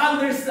and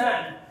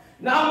understand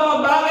na ang mga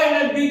bagay na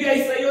nagbigay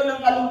sa iyo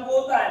ng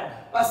kalungkutan,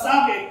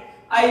 pasakit,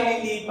 ay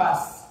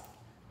lilipas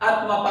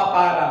at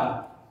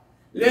mapaparang.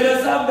 Let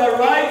us have the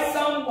right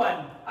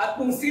someone. At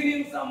kung sino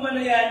yung someone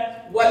na yan,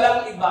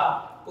 walang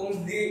iba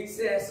kung di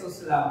si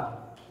Jesus lang.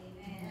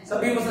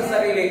 Sabihin mo sa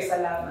sarili,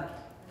 salamat.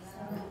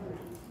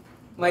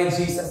 May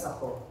Jesus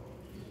ako.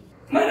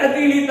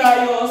 Manatili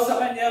tayo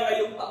sa Kanya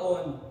ngayong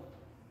taon.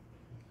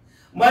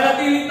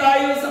 Manatili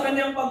tayo sa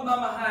Kanyang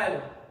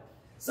pagmamahal,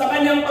 sa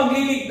Kanyang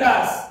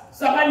pagliligtas,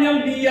 sa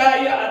Kanyang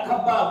biyaya at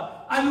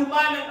habag. Ano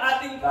man ang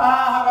ating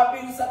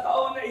kahaharapin sa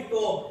taon na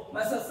ito,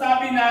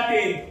 masasabi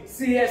natin,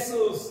 si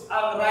Jesus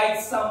ang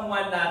right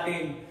someone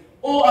natin.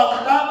 O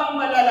ang tamang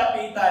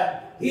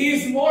malalapitan. He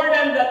is more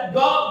than that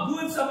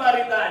good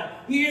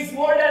Samaritan. He is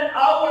more than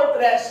our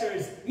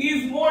treasures. He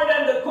is more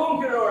than the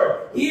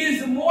conqueror. He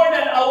is more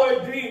than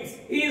our dreams.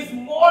 He is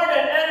more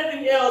than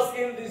anything else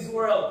in this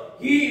world.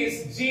 He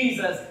is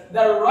Jesus,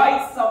 the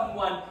right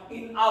someone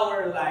in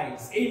our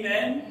lives.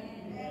 Amen?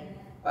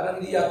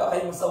 Parang hindi yata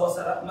kayo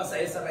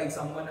masaya sa right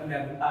someone na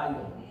meron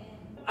tayo.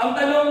 Ang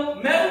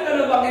tanong, meron ka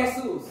na bang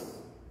Jesus?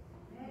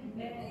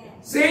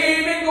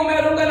 Say amen kung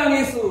meron ka ng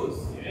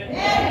Jesus.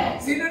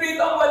 Sino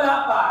dito ang wala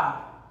pa?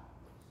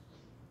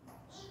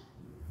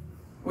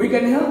 We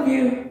can help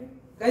you.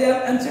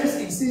 Kaya ang church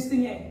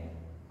existing eh.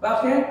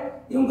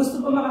 Bakit? Yung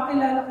gusto pa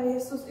makakilala kay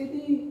Jesus,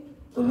 edi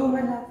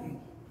tulungan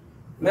natin.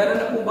 Meron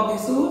na po bang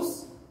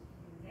Jesus?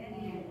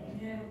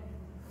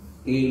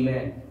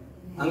 Amen.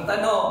 Ang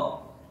tanong,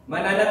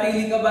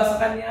 mananatili ka ba sa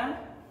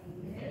Kanya?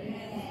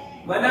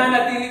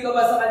 Mananatili ka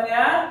ba sa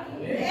Kanya?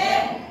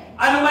 Amen.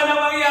 Ano man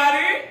ang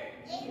mangyari?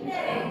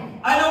 Amen.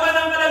 Ano man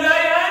ang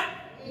kalagayan?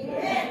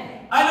 Amen.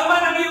 Ano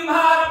man ang iyong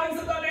haharapin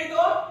sa taon na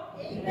ito?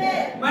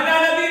 Amen.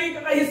 Mananatili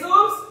ka kay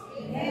Jesus?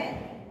 Amen.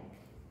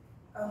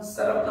 Ang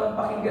sarap ng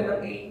pakinggan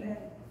ng Amen.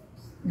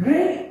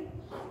 Great!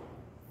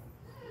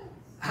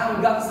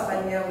 Hanggang sa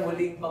Kanyang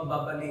muling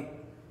pagbabalik,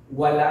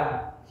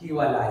 walang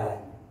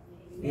hiwalayan.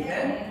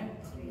 Amen?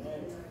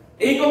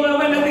 Kung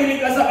naman natili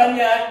ka sa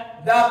Kanya,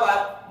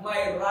 dapat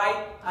may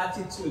right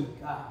attitude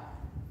ka.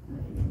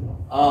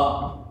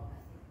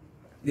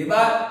 Di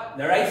ba?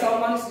 The right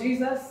someone is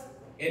Jesus,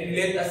 and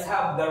let us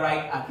have the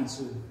right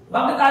attitude.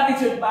 Bakit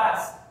attitude,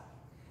 Pas?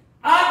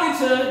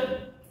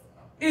 Attitude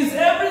is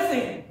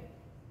everything.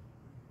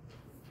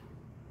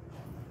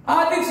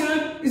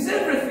 Attitude is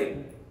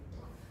everything.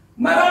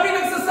 Marami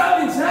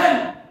nagsasabi dyan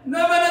na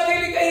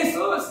manatili kay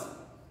Jesus.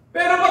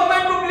 Pero pag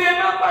may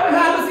problema, parang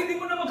halos hindi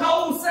mo na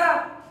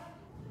makausap.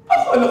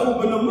 Akala ko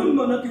ba naman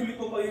manatili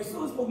ko kay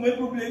Jesus? Pag may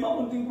problema,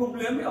 kunting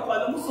problema,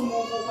 akala mo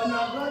sumuko ka na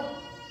agad.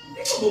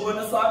 Hindi ka ba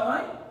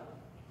nasanay?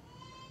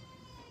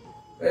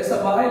 Kaya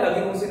sa bahay, lagi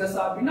mong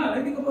sinasabi na,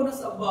 hindi ka ba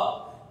nasaba?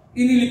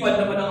 Inilipad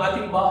naman ang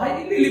ating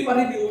bahay, ililipad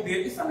rin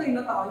ulit, sanay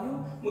na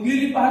tayo.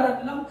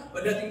 Magliliparan lang,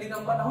 pagdating din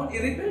ang panahon,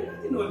 i-repair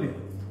natin ulit.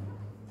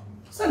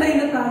 Sanay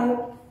na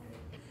tayo.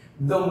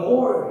 The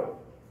more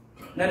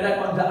na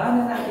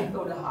nagpagdaanan natin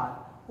ito lahat,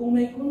 kung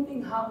may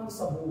kunting hamon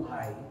sa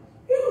buhay,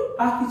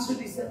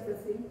 attitude is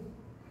everything.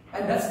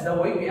 And that's the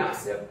way we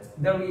accept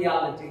the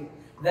reality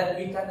that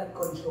we cannot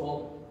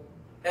control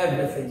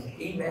everything.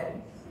 Amen?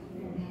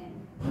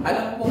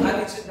 Alam mo kung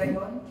attitude na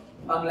yun?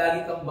 Pag lagi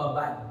kang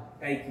babad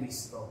kay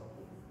Kristo.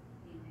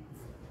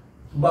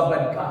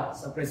 Babad ka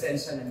sa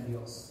presensya ng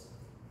Diyos.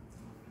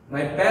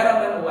 May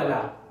pera man o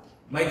wala.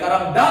 May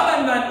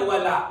karamdaman man o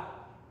wala.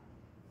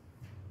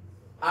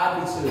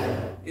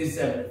 Attitude is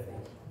everything.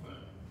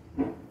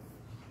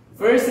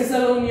 1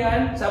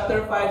 Thessalonians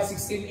chapter 5,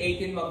 16,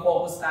 18,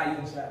 mag-focus tayo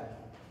dyan.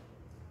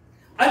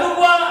 Ano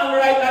ba ang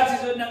right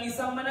attitude ng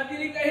isang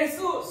manatili kay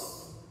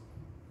Jesus?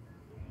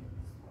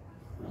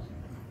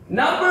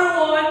 Number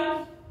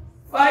 1,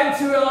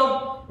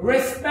 5:12,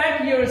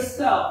 respect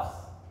yourself,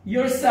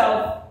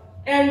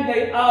 and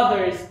the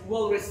others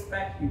will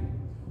respect you.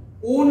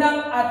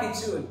 Unang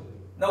attitude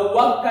na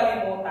huwag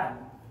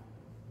kalimutan,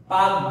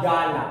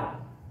 paggalang.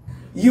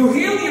 You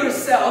heal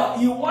yourself,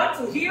 you want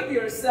to heal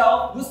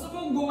yourself, gusto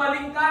mong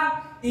gumaling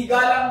ka,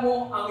 igalang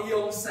mo ang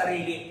iyong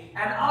sarili.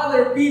 And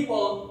other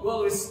people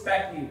will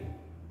respect you.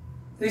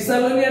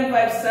 Thessalonians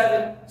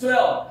 5:12,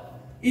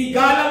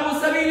 igalang mo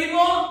sarili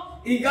mo,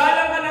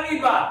 igalang ka ng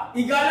iba,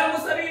 igalang mo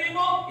sarili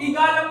mo,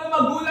 igalang mo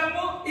magulang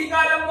mo,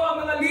 igalang mo ang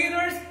mga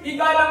leaders,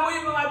 igalang mo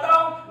yung mga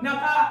taong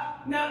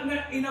na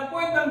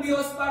in-appoint ng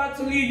Diyos para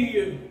to lead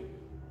you.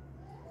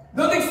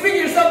 Don't expect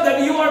yourself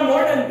that you are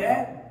more than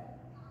them.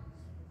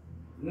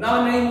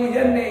 Nanay mo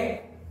yan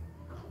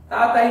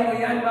tatay mo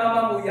yan,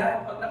 mama mo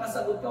yan. Pag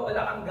nakasagot ka,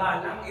 wala kang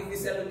galang.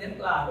 Thessalonians,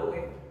 klaro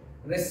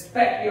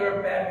Respect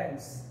your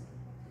parents.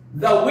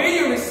 The way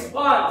you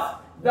respond,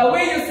 the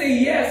way you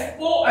say yes,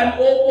 po and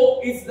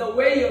opo, is the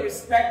way you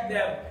respect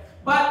them.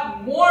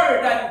 But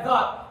more than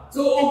that,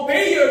 to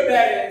obey your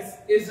parents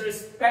is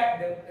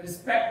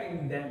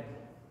respecting them.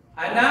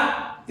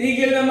 Anak,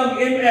 tigil na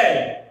mag-ML.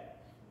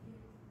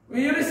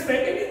 Will you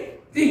respect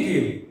him?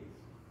 Tigil.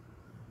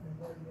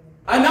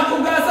 Anak,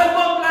 hugasan mo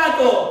ang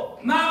plato.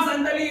 Ma'am,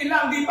 sandali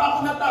lang, di pa ako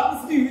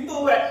natapos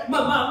dito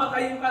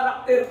Mamamatay yung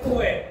karakter ko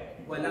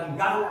Walang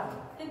galang.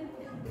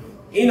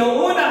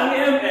 Inuuna ang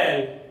ML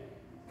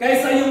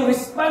kaysa yung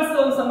response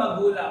doon sa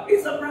magulang.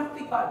 It's a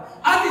practical.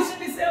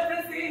 Attitude is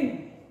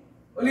everything.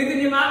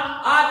 Ulitin niyo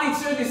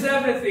attitude is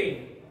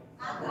everything.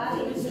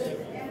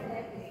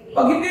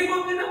 Pag hindi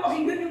mo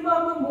pinapakinggan yung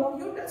mama mo,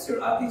 that's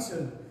your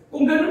attitude.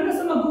 Kung ganun ka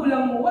sa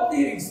magulang mo, what do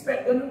you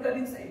expect? Ganun ka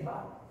din sa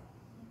iba.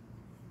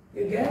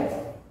 You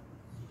get?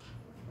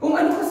 Kung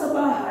ano ka sa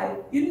bahay,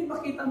 yun yung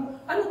pakita mo,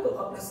 ano to,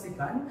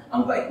 kaplastikan?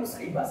 Ang bait mo sa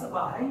iba sa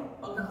bahay,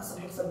 pag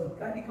nakasunod-sunod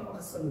ka, di ka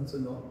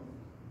makasunod-sunod.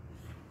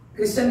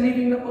 Christian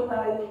living na po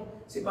tayo.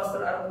 Si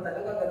Pastor Arman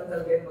talaga, ganun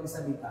talaga yung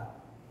magsalita.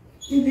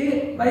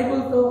 Hindi,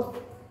 Bible to.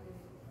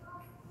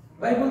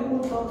 Bible po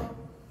to.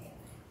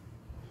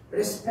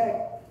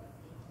 Respect.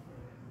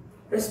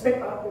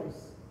 Respect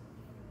others.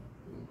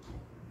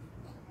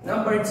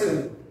 Number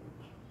 2,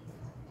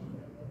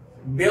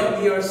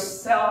 build your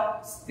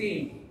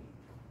self-esteem.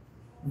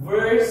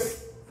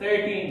 Verse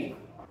 13.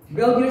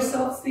 Build your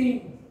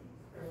self-esteem.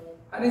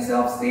 Ano yung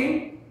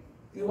self-esteem?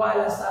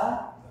 Tiwala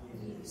sa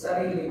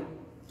sarili.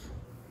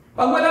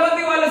 Pag wala kang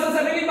tiwala sa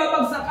sarili,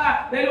 babagsak ka.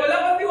 Dahil wala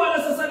kang tiwala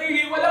sa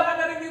sarili, wala ka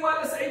na rin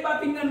tiwala sa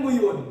iba, tingnan mo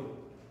yun.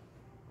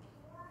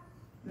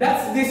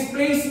 That's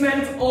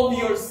displacement of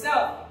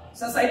yourself.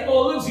 Sa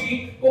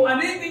psychology, kung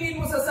ano yung tingin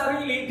mo sa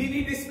sarili,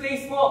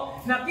 dinidisplace mo.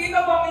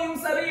 Nakita mo yung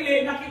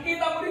sarili,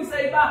 nakikita mo rin sa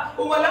iba.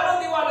 Kung wala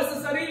kang tiwala sa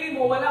sarili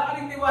mo, wala ka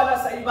rin tiwala magtitiwala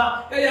sa iba.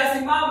 Kaya si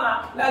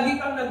mama, lagi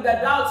kang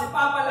nagda-doubt. Si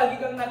papa, lagi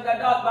kang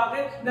nagda-doubt.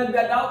 Bakit?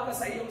 Nagda-doubt ka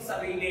sa iyong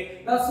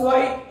sarili. That's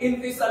why in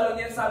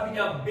Thessalonians sabi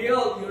niya,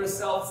 build your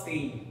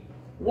self-esteem.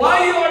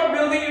 Why you are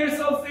building your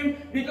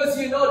self-esteem? Because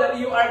you know that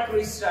you are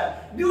Christian.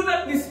 Do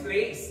not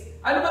displace.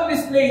 Ano bang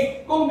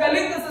display? Kung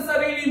galit ka sa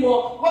sarili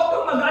mo, huwag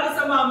kang magalit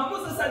sa mama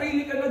mo, sa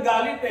sarili ka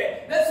nagalit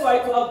eh. That's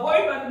why to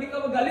avoid na hindi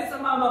ka magalit sa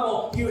mama mo,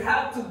 you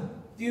have to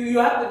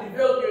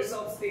develop your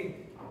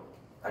self-esteem.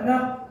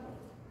 Anak,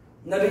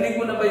 narinig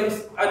mo na ba yung,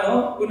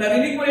 kung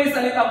narinig mo yung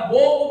salitang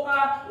bobo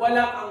ka,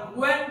 wala kang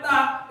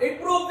kwenta,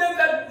 prove them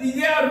that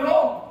they are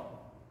wrong.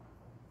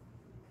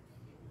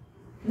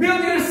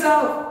 Build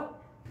yourself.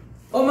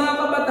 O mga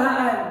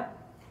kabataan,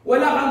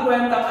 wala kang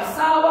kwentang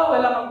asawa,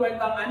 wala kang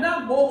kwentang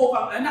anak, bobo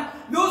kang anak.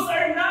 Those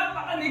are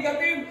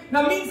napaka-negative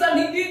na minsan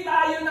hindi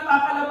tayo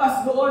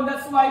nakakalabas doon.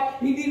 That's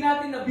why hindi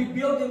natin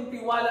nabibuild yung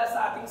tiwala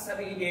sa ating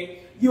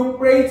sarili. You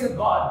pray to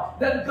God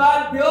that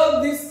God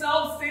build this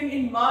self-esteem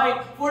in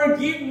mind.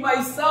 Forgive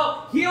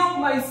myself, heal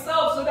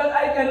myself so that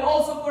I can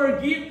also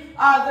forgive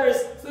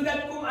others. So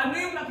that kung ano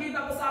yung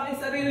nakita ko sa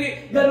aking sarili,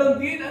 ganun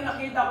din ang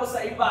nakita ko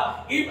sa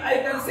iba. If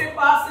I can say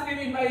positive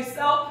in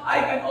myself,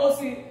 I can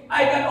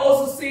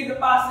also see the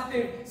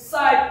positive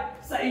side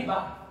sa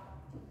iba.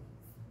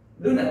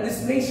 Do not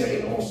displace your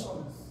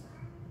emotions.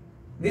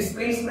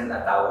 Displacement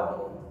na tawag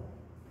doon.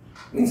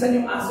 Minsan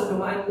yung aso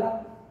dumaan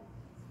lang.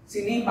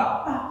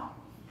 Sinipa pa.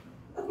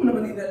 At mo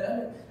naman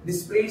dinala?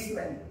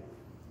 Displacement.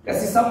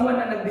 Kasi someone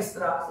na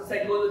nag-distract, sa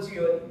psychology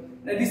yun,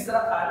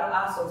 na-distract ka ng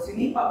aso,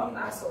 sinipa mo yung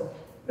aso.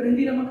 Pero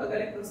hindi naman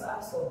kagalit dun sa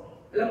aso.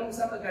 Alam mo kung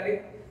saan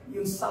kagalit?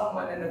 Yung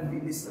someone na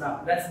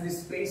nag-distract. That's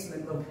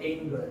displacement of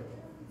anger.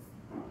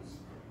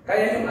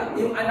 Kaya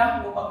yung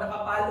anak mo, pag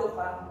nakapalo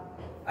ka,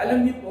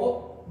 alam niyo po,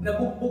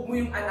 nabugbog mo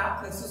yung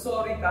anak,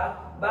 nagsusorry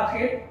ka.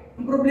 Bakit?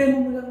 Ang problema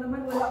mo lang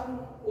naman,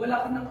 wala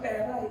ka ng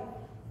pera eh.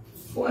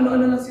 Kung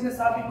ano-ano lang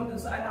sinasabi mo dun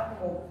sa anak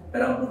mo.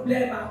 Pero ang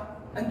problema,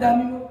 ang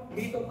dami mo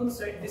dito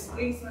concern,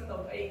 displacement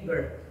of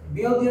anger.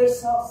 Build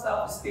yourself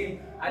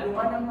self-esteem. Ano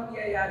man ang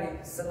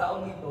mangyayari sa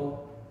taong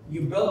ito,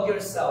 you build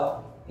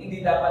yourself, hindi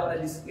dapat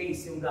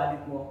na-displace yung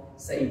galit mo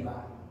sa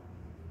iba.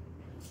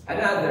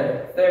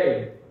 Another,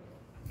 third,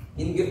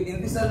 in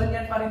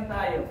Thessalonians pa rin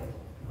tayo.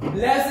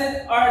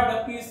 Blessed are the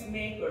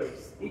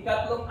peacemakers.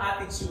 Ikatlong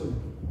attitude.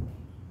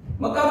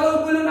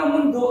 Magkakagulo ng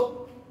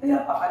mundo,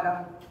 kaya pa ka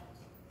lang.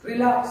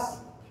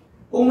 Relax.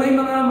 Kung may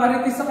mga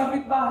marites sa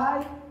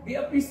kapitbahay, be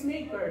a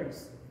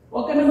peacemakers.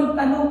 Huwag ka na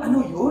magtanong, ano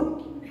yun?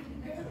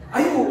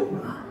 Ayun.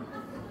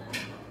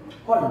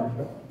 Wala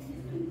ba?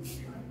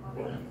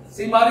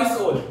 Si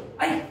Marisol,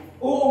 ay,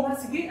 oo nga,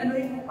 sige, ano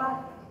yun mo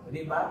pa?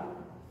 Di ba?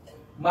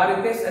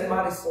 Marites and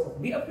Marisol,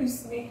 be a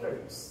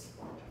peacemakers.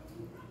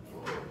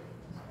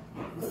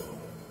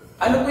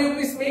 Ano po yung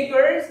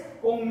peacemakers?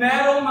 Kung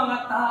merong mga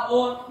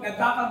tao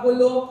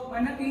nagkakagulo,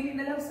 manatili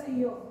na lang sa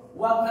iyo.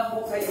 Huwag na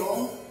po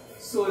kayong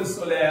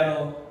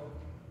sul-sulero.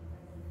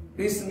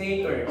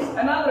 Peacemakers.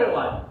 Another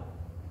one.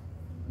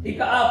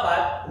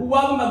 Ika-apat,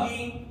 huwag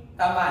maging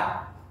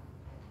tamad.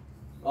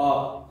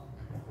 Oh.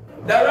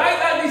 The right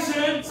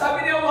attitude,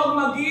 sabi niya huwag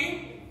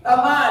maging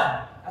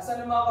tamad.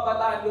 Asan ang mga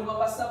kabataan?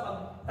 Lumabas na pag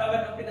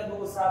tamad ang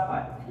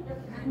pinag-uusapan.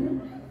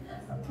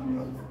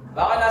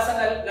 Baka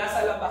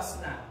nasa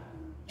labas na.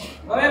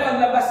 Mamaya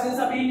paglabas din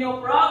sabihin niyo,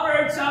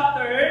 Proverbs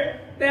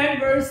chapter 10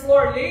 verse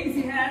 4,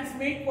 lazy hands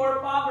make for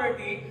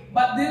poverty,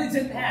 but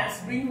diligent hands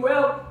bring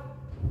wealth.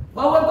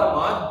 Bawal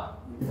tamad.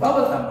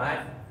 Bawal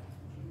tamad.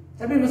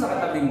 Sabihin mo sa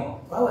katabi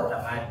mo, bawal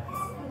tamad.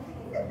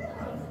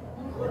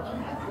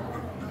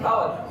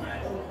 Bawal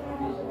tamad.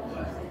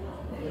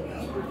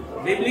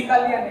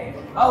 Biblical yan eh.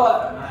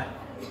 Bawal tamad.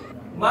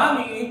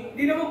 Mami,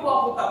 di naman po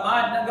ako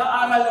tamad.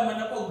 Nag-aaral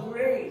naman ako.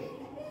 Great.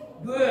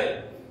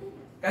 Good.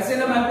 Kasi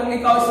naman kung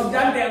ikaw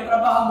estudyante, ang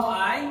trabaho mo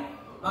ay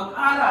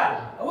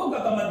mag-aral. Huwag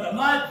ka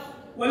tamad-tamad.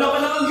 Wala ka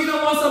lang ang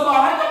ginawa sa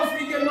bahay, tapos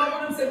bigyan mo ako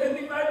ng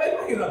 75, ay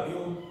mahirap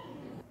yun.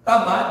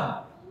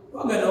 Tamad.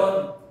 Huwag ganon.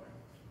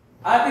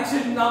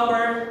 Attitude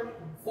number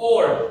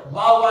 4,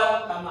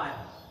 bawal tamad.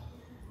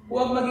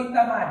 Huwag maging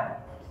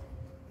tamad.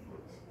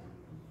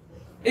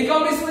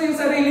 Ikaw mismo yung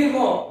sarili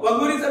mo. Huwag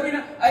mo rin sabihin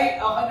na,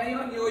 ay, ako na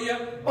yun,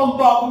 Yoya,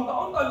 pagbagong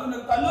taon,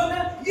 talo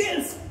na.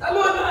 Yes,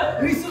 talo na.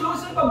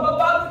 Resolution,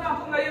 pagbabago na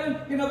ako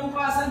ngayon.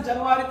 Kinabukasan,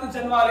 January to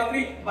January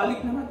 3,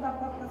 balik naman,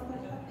 tap.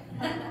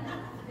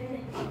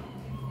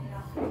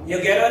 You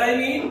get what I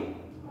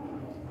mean?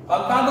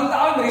 Pagbagong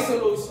taon,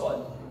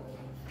 resolution.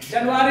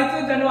 January to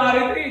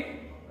January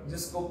 3,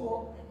 Diyos ko po,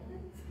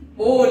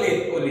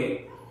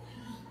 ulit.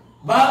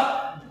 But,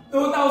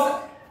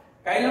 2000,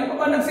 kailan pa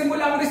ba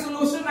nagsimula ang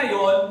resolution na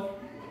yon?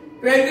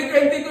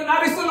 2022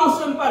 na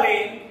resolution pa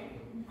rin.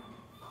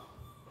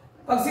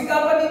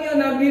 Pagsikapan ninyo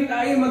na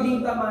tayo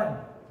maging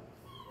tamad.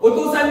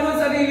 Utusan mo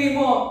ang sarili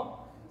mo.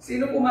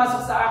 Sino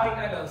pumasok sa aking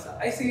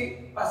ay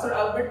si Pastor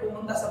Albert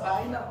pumunta sa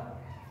bahay na.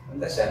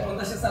 Punta siya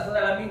sa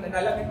salamin.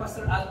 Nanalamin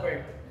Pastor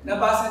Albert.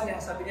 Nabasa niya,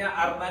 sabi niya,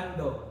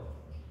 Armando.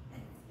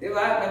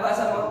 Diba?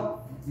 Nabasa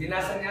mo?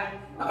 Binasa niya.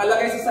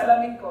 Nakalagay sa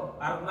salamin ko,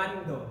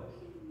 Armando.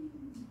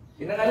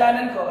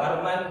 Pinangalanan ko,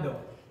 Armando.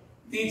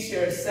 Teach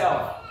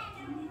yourself.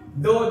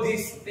 Do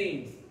these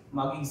things.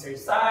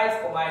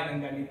 Mag-exercise, kumain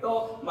ng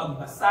ganito,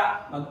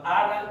 magbasa,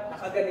 mag-aral,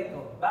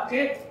 nakaganito.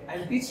 Bakit?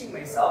 I'm teaching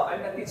myself.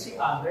 I'm not teaching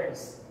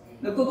others.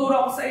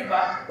 Nagtuturo ako sa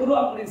iba,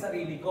 turuan ko rin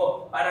sarili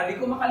ko. Para di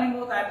ko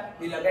makalimutan,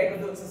 nilagay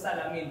ko doon sa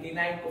salamin,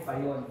 dinayin ko pa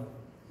yun.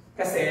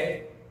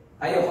 Kasi,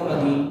 ayaw ko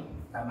maging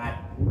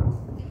tamad.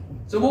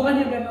 Subukan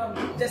niyo gano'n.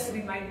 Just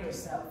remind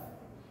yourself.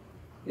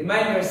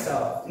 Remind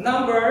yourself.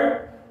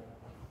 Number,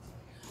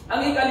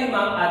 ang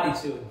ikalimang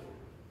attitude.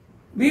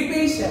 Be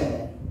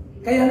patient.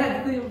 Kaya nga,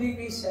 dito yung be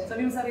patient.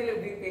 Sabi mo sarili,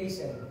 be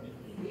patient.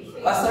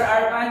 Pastor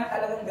Arman,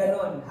 talagang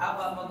ganon,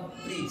 habang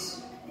mag-preach.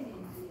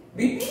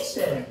 Be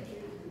patient.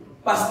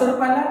 Pastor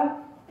pa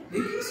lang, be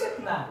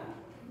patient na.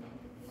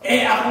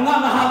 Ako nga,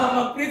 mahabang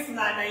mag-preach,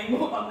 nanay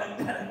mo, pag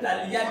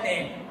nagdaldal yan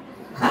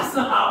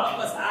Asa hawak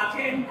pa sa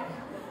akin.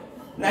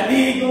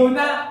 Naligo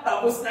na,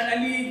 tapos na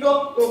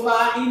naligo,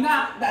 kumain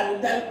na,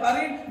 daldal pa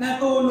rin,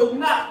 natulog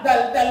na,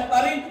 daldal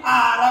pa rin,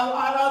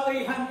 araw-araw,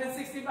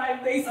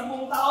 365 days sa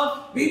buong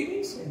taon. Be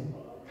patient.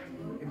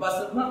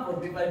 Pastor na,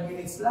 45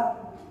 minutes lang.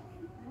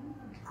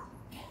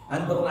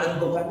 Andok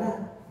ka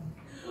na.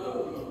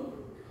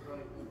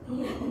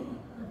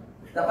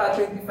 Naka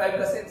 25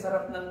 kasi,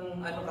 sarap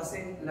ng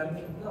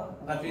lamig, no?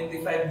 Naka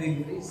 25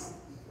 degrees.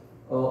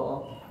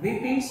 Oo.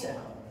 Be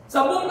patient.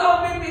 Sa buong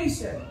taon, be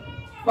patient.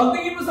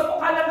 Pagtingin mo sa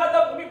mukha ng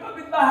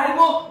kapitbahay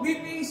mo, be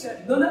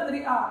patient. Do not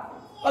react.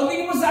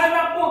 Pagtingin mo sa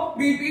anak mo,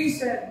 be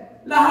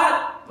patient.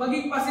 Lahat,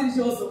 maging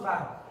pasensyoso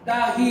ka.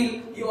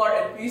 Dahil you are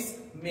a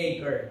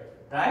peacemaker.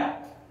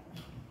 Right?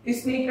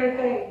 Peacemaker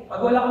ka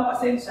Pag wala kang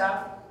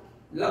pasensya,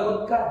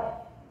 lagot ka.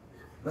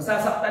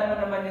 Masasaktan mo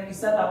naman yung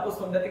isa, tapos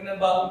pagdating ng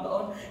bagong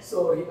taon,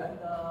 sorry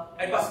anak.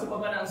 Ay, Pasko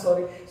pa man ang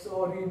sorry.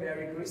 Sorry,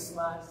 Merry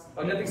Christmas.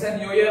 Pagdating sa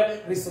New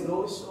Year,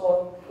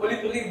 resolution.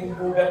 Ulit-ulit,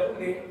 bumbugan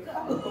ulit.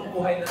 Kapag itong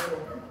buhay na ito.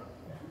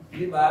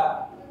 Di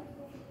ba?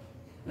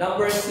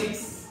 Number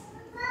 6.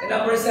 And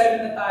number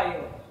 7 na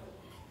tayo.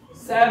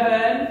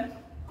 7,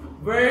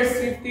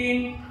 verse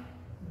 15,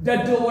 the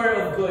doer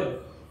of good.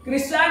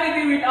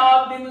 Christianity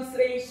without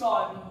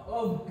demonstration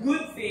of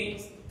good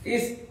things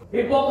is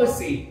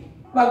hypocrisy.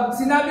 Pag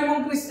sinabi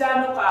mong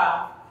Kristiyano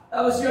ka,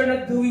 tapos you're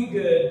not doing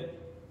good,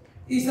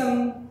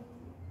 isang,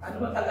 ano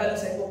ba Tagalog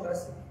sa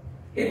hypocrisy?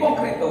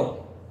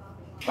 Hipokrito.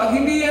 Pag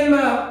hindi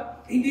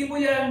mo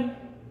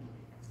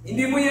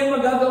yan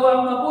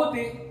magagawang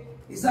mabuti,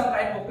 isang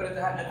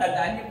kahipokritahan.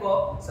 Natandaan niyo po,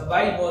 sa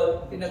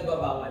Bible,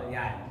 pinagbabawal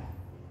yan.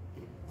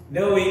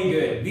 Doing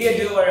good. Be a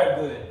doer of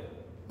good.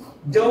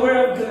 Doer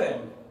of good.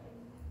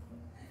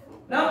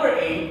 Number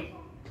 8,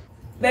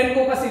 then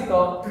po kasi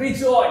ito,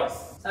 rejoice.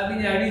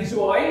 Sabi niya,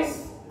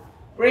 rejoice,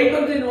 pray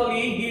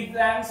continually, give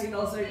thanks in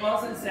all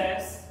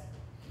circumstances,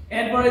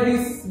 and for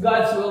this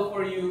God's will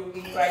for you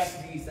in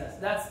Christ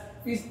Jesus. That's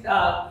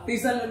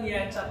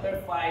Thessalonians chapter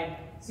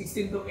 5,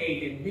 16 to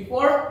 18.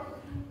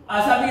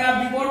 Sabi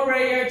nga, before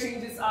prayer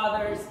changes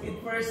others, it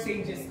first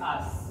changes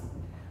us.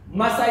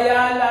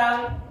 Masaya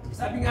lang,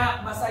 sabi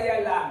nga,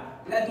 masaya lang,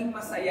 laging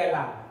masaya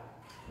lang.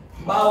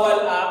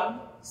 Bawal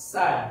ang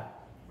sad.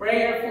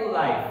 Prayerful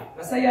life.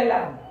 Masaya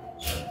lang.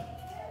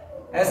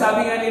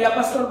 Sabi nga nila,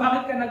 Pastor,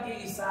 bakit ka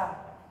nag-iisa?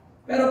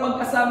 Pero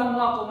pag kasama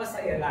mo ako,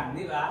 masaya lang,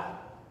 di ba?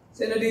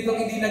 Sino dito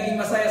hindi naging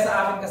masaya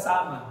sa akin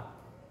kasama?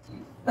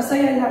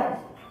 Masaya lang.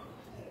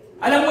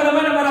 Alam mo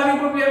naman na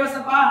maraming problema sa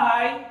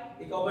bahay,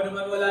 ikaw ba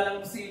naman wala ng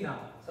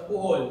kusina sa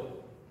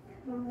buhol?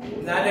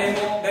 Nanay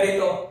mo,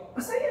 ganito,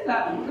 masaya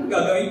lang. Ang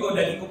gagawin ko,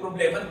 dahil ko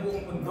problema ng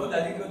buong mundo,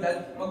 dahil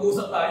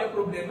mag-uusap tayo,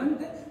 problema,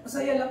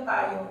 masaya lang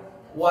tayo.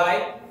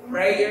 Why?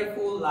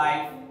 Prayerful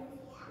life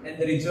and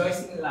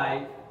rejoicing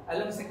life.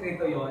 Alam mo,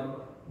 sekreto yon,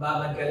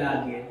 babad ka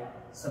lagi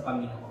sa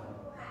Panginoon.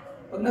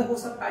 Pag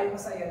nag-usap tayo,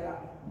 masaya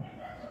lang.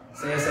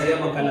 Saya-saya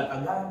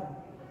magkalatagan.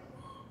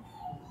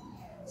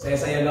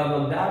 Saya-saya lang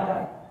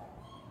magdagat.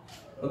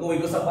 Pag-uwi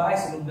ko sa bahay,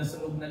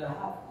 sunog na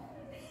lahat.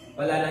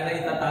 Wala na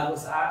itatago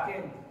sa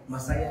akin.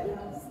 Masaya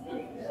lang.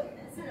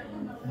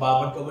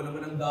 Babad ka ba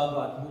naman ng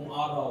dagat buong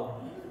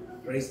araw?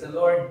 Praise the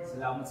Lord.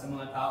 Salamat sa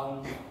mga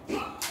taong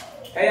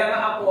kaya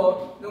nga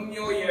ako, nung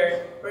New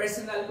Year,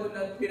 personal ko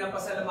na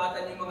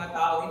pinapasalamatan yung mga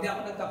tao. Hindi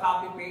ako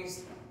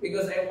nagka-copy-paste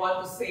because I want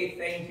to say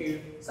thank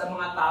you sa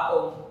mga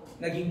taong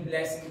naging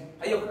blessing.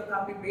 Ayoko na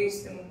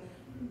copy-paste yung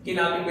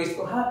kinopy-paste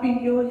ko.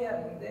 Happy New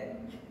Year!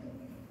 Hindi.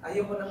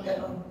 Ayoko nang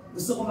gano'n.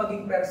 Gusto ko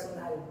maging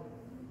personal.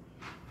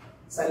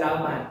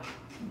 Salamat.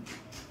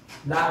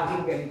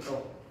 Laging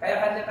ganito.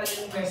 Kaya kanya-kanya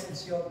yung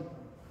message yun.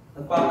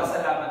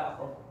 Nagpapasalamat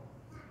ako.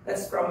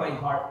 That's from my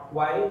heart.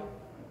 Why?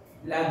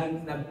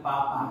 Laging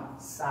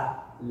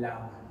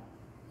nagpapasalamat.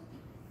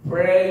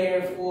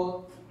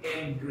 Prayerful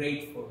and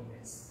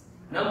gratefulness.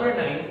 Number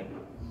 9,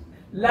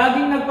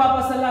 laging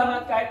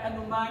nagpapasalamat kahit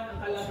anuman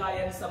ang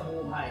kalagayan sa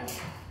buhay.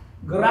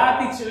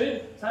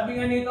 Gratitude, sabi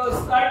nga nito,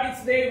 start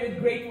each day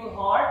with grateful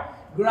heart.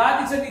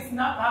 Gratitude is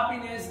not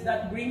happiness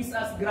that brings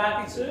us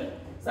gratitude.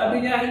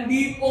 Sabi niya,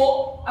 hindi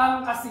po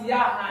ang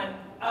kasiyahan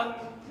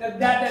ang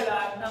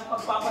nagdadala ng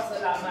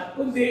pagpapasalamat,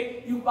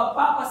 kundi yung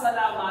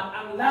pagpapasalamat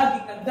ang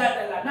laging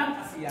nagdadala ng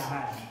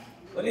kasiyahan.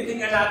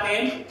 Ulitin nga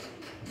natin,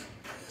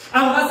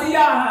 ang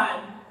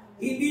kasiyahan,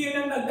 hindi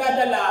yun ang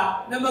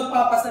nagdadala na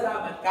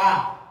magpapasalamat ka.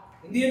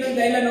 Hindi yun ang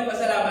dahilan ng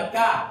pasalamat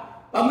ka.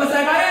 Pag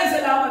masagayan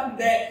salamat,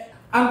 hindi.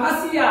 Ang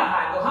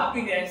kasiyahan o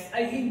happiness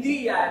ay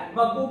hindi yan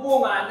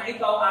magbubunga na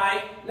ikaw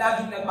ay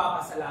laging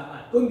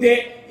nagpapasalamat.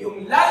 Kundi,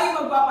 yung laging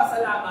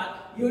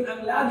magpapasalamat, yun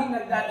ang laging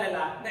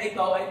nagdadala na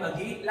ikaw ay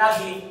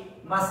laging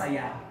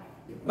masaya.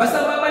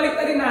 Basta babalik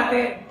na rin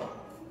natin.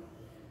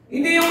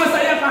 Hindi yung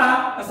masaya ka,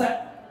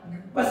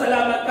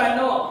 pasalamat ka,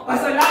 no.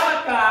 Pasalamat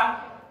ka,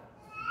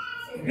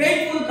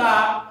 grateful ka,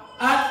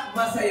 at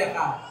masaya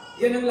ka.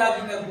 Yan ang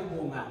laging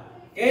nagbubunga.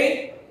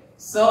 Okay?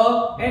 So,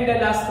 and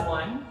the last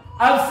one,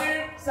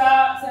 observe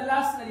sa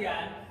last na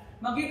yan,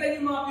 makita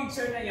niyo mga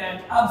picture na yan,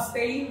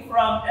 abstain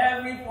from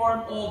every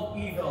form of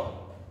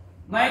evil.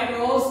 Mike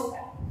Rose,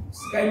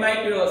 kay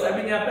Mike Rose,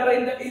 sabi niya, pero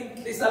in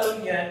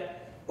Thessalonians,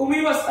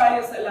 umiwas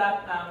tayo sa lahat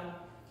ng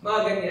mga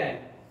ganyan.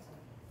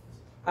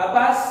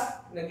 Tapos,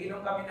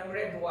 nag-inom kami ng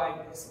red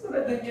wine.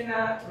 Sigurado niyo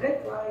na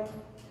red wine.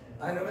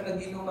 Ano naman,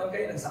 nag-inuman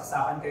kayo,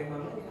 nagsaksakan kayo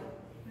mamaya.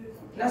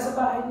 Nasa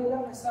bahay niyo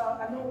lang,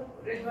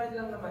 red wine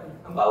lang naman.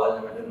 Ang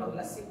bawal naman doon,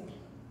 maglasing.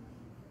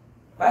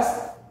 Pas,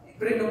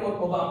 pre-promote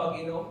mo ba ang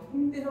pag-inom?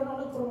 Hindi naman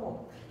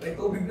nag-promote. May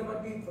tubig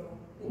naman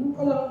dito. Inom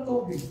ka lang ang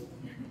tubig.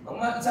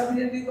 Sabi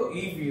niya dito,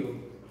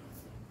 evil.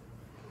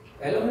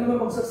 Alam mo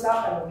naman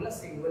magsaksakan,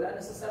 maglasing, wala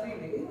na sa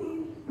sarili.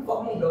 Hindi, huwag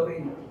mong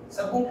gawin.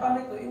 Sa buong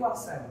kami ito,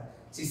 iwasan.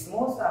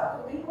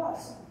 Chismosa,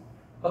 iwasan.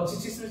 Pag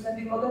chismosa na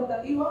di maganda,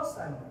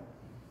 iwasan.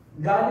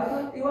 Galit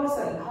na,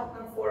 iwasan. Lahat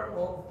ng form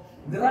of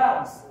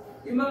drugs.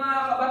 Yung mga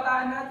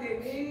kabataan natin,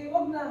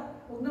 wag na.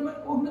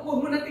 Huwag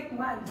mo na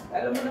tikman.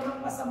 Alam mo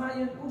naman masama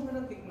yun, huwag mo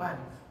na tikman.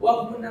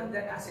 Huwag mo nang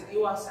ganasin,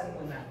 iwasan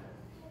mo na.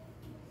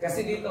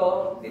 Kasi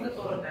dito,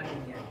 tinuturo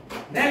natin yan.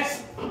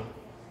 Next,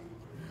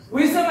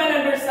 wisdom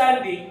and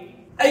understanding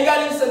ay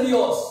galing sa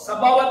Diyos.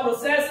 Sa bawat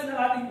proseso ng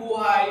ating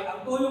buhay,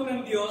 ang tulong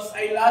ng Diyos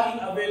ay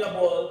laging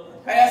available.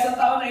 Kaya sa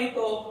taon na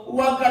ito,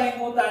 huwag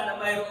kalimutan na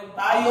mayroon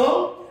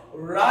tayong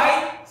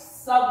right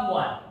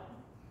someone.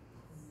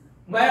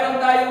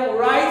 Mayroon tayong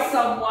right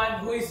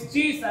someone who is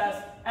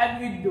Jesus,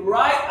 and with the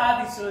right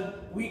attitude,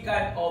 we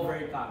can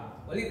overcome.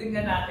 Ulitin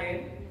nga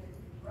natin.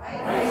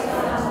 Right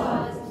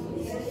someone.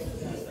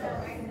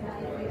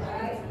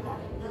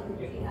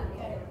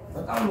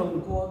 Ba't ang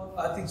lungkot?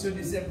 Attitude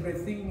is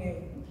everything eh.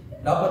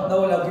 Dapat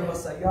daw lagi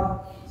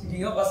masaya.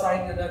 Sige nga,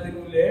 basahin na natin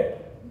ulit.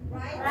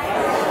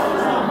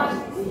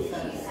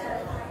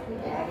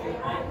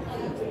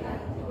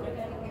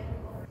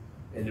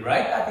 With the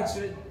right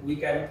attitude, we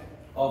can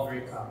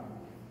overcome.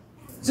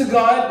 To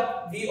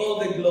God be all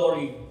the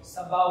glory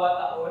sa bawat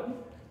taon,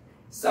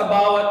 sa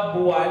bawat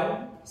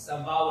buwan,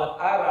 sa bawat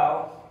araw,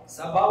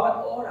 sa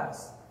bawat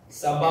oras,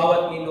 sa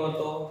bawat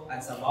minuto,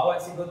 at sa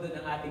bawat segundo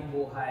ng ating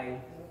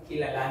buhay.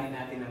 Kilalanin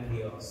natin ang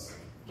Diyos.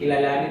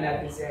 Kilalanin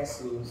natin si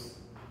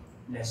Jesus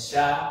na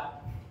siya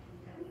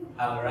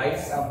ang right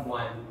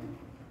someone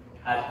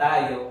at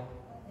tayo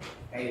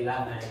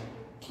kailangan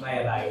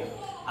may right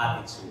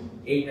attitude.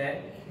 Amen?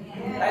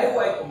 Tayo po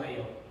ay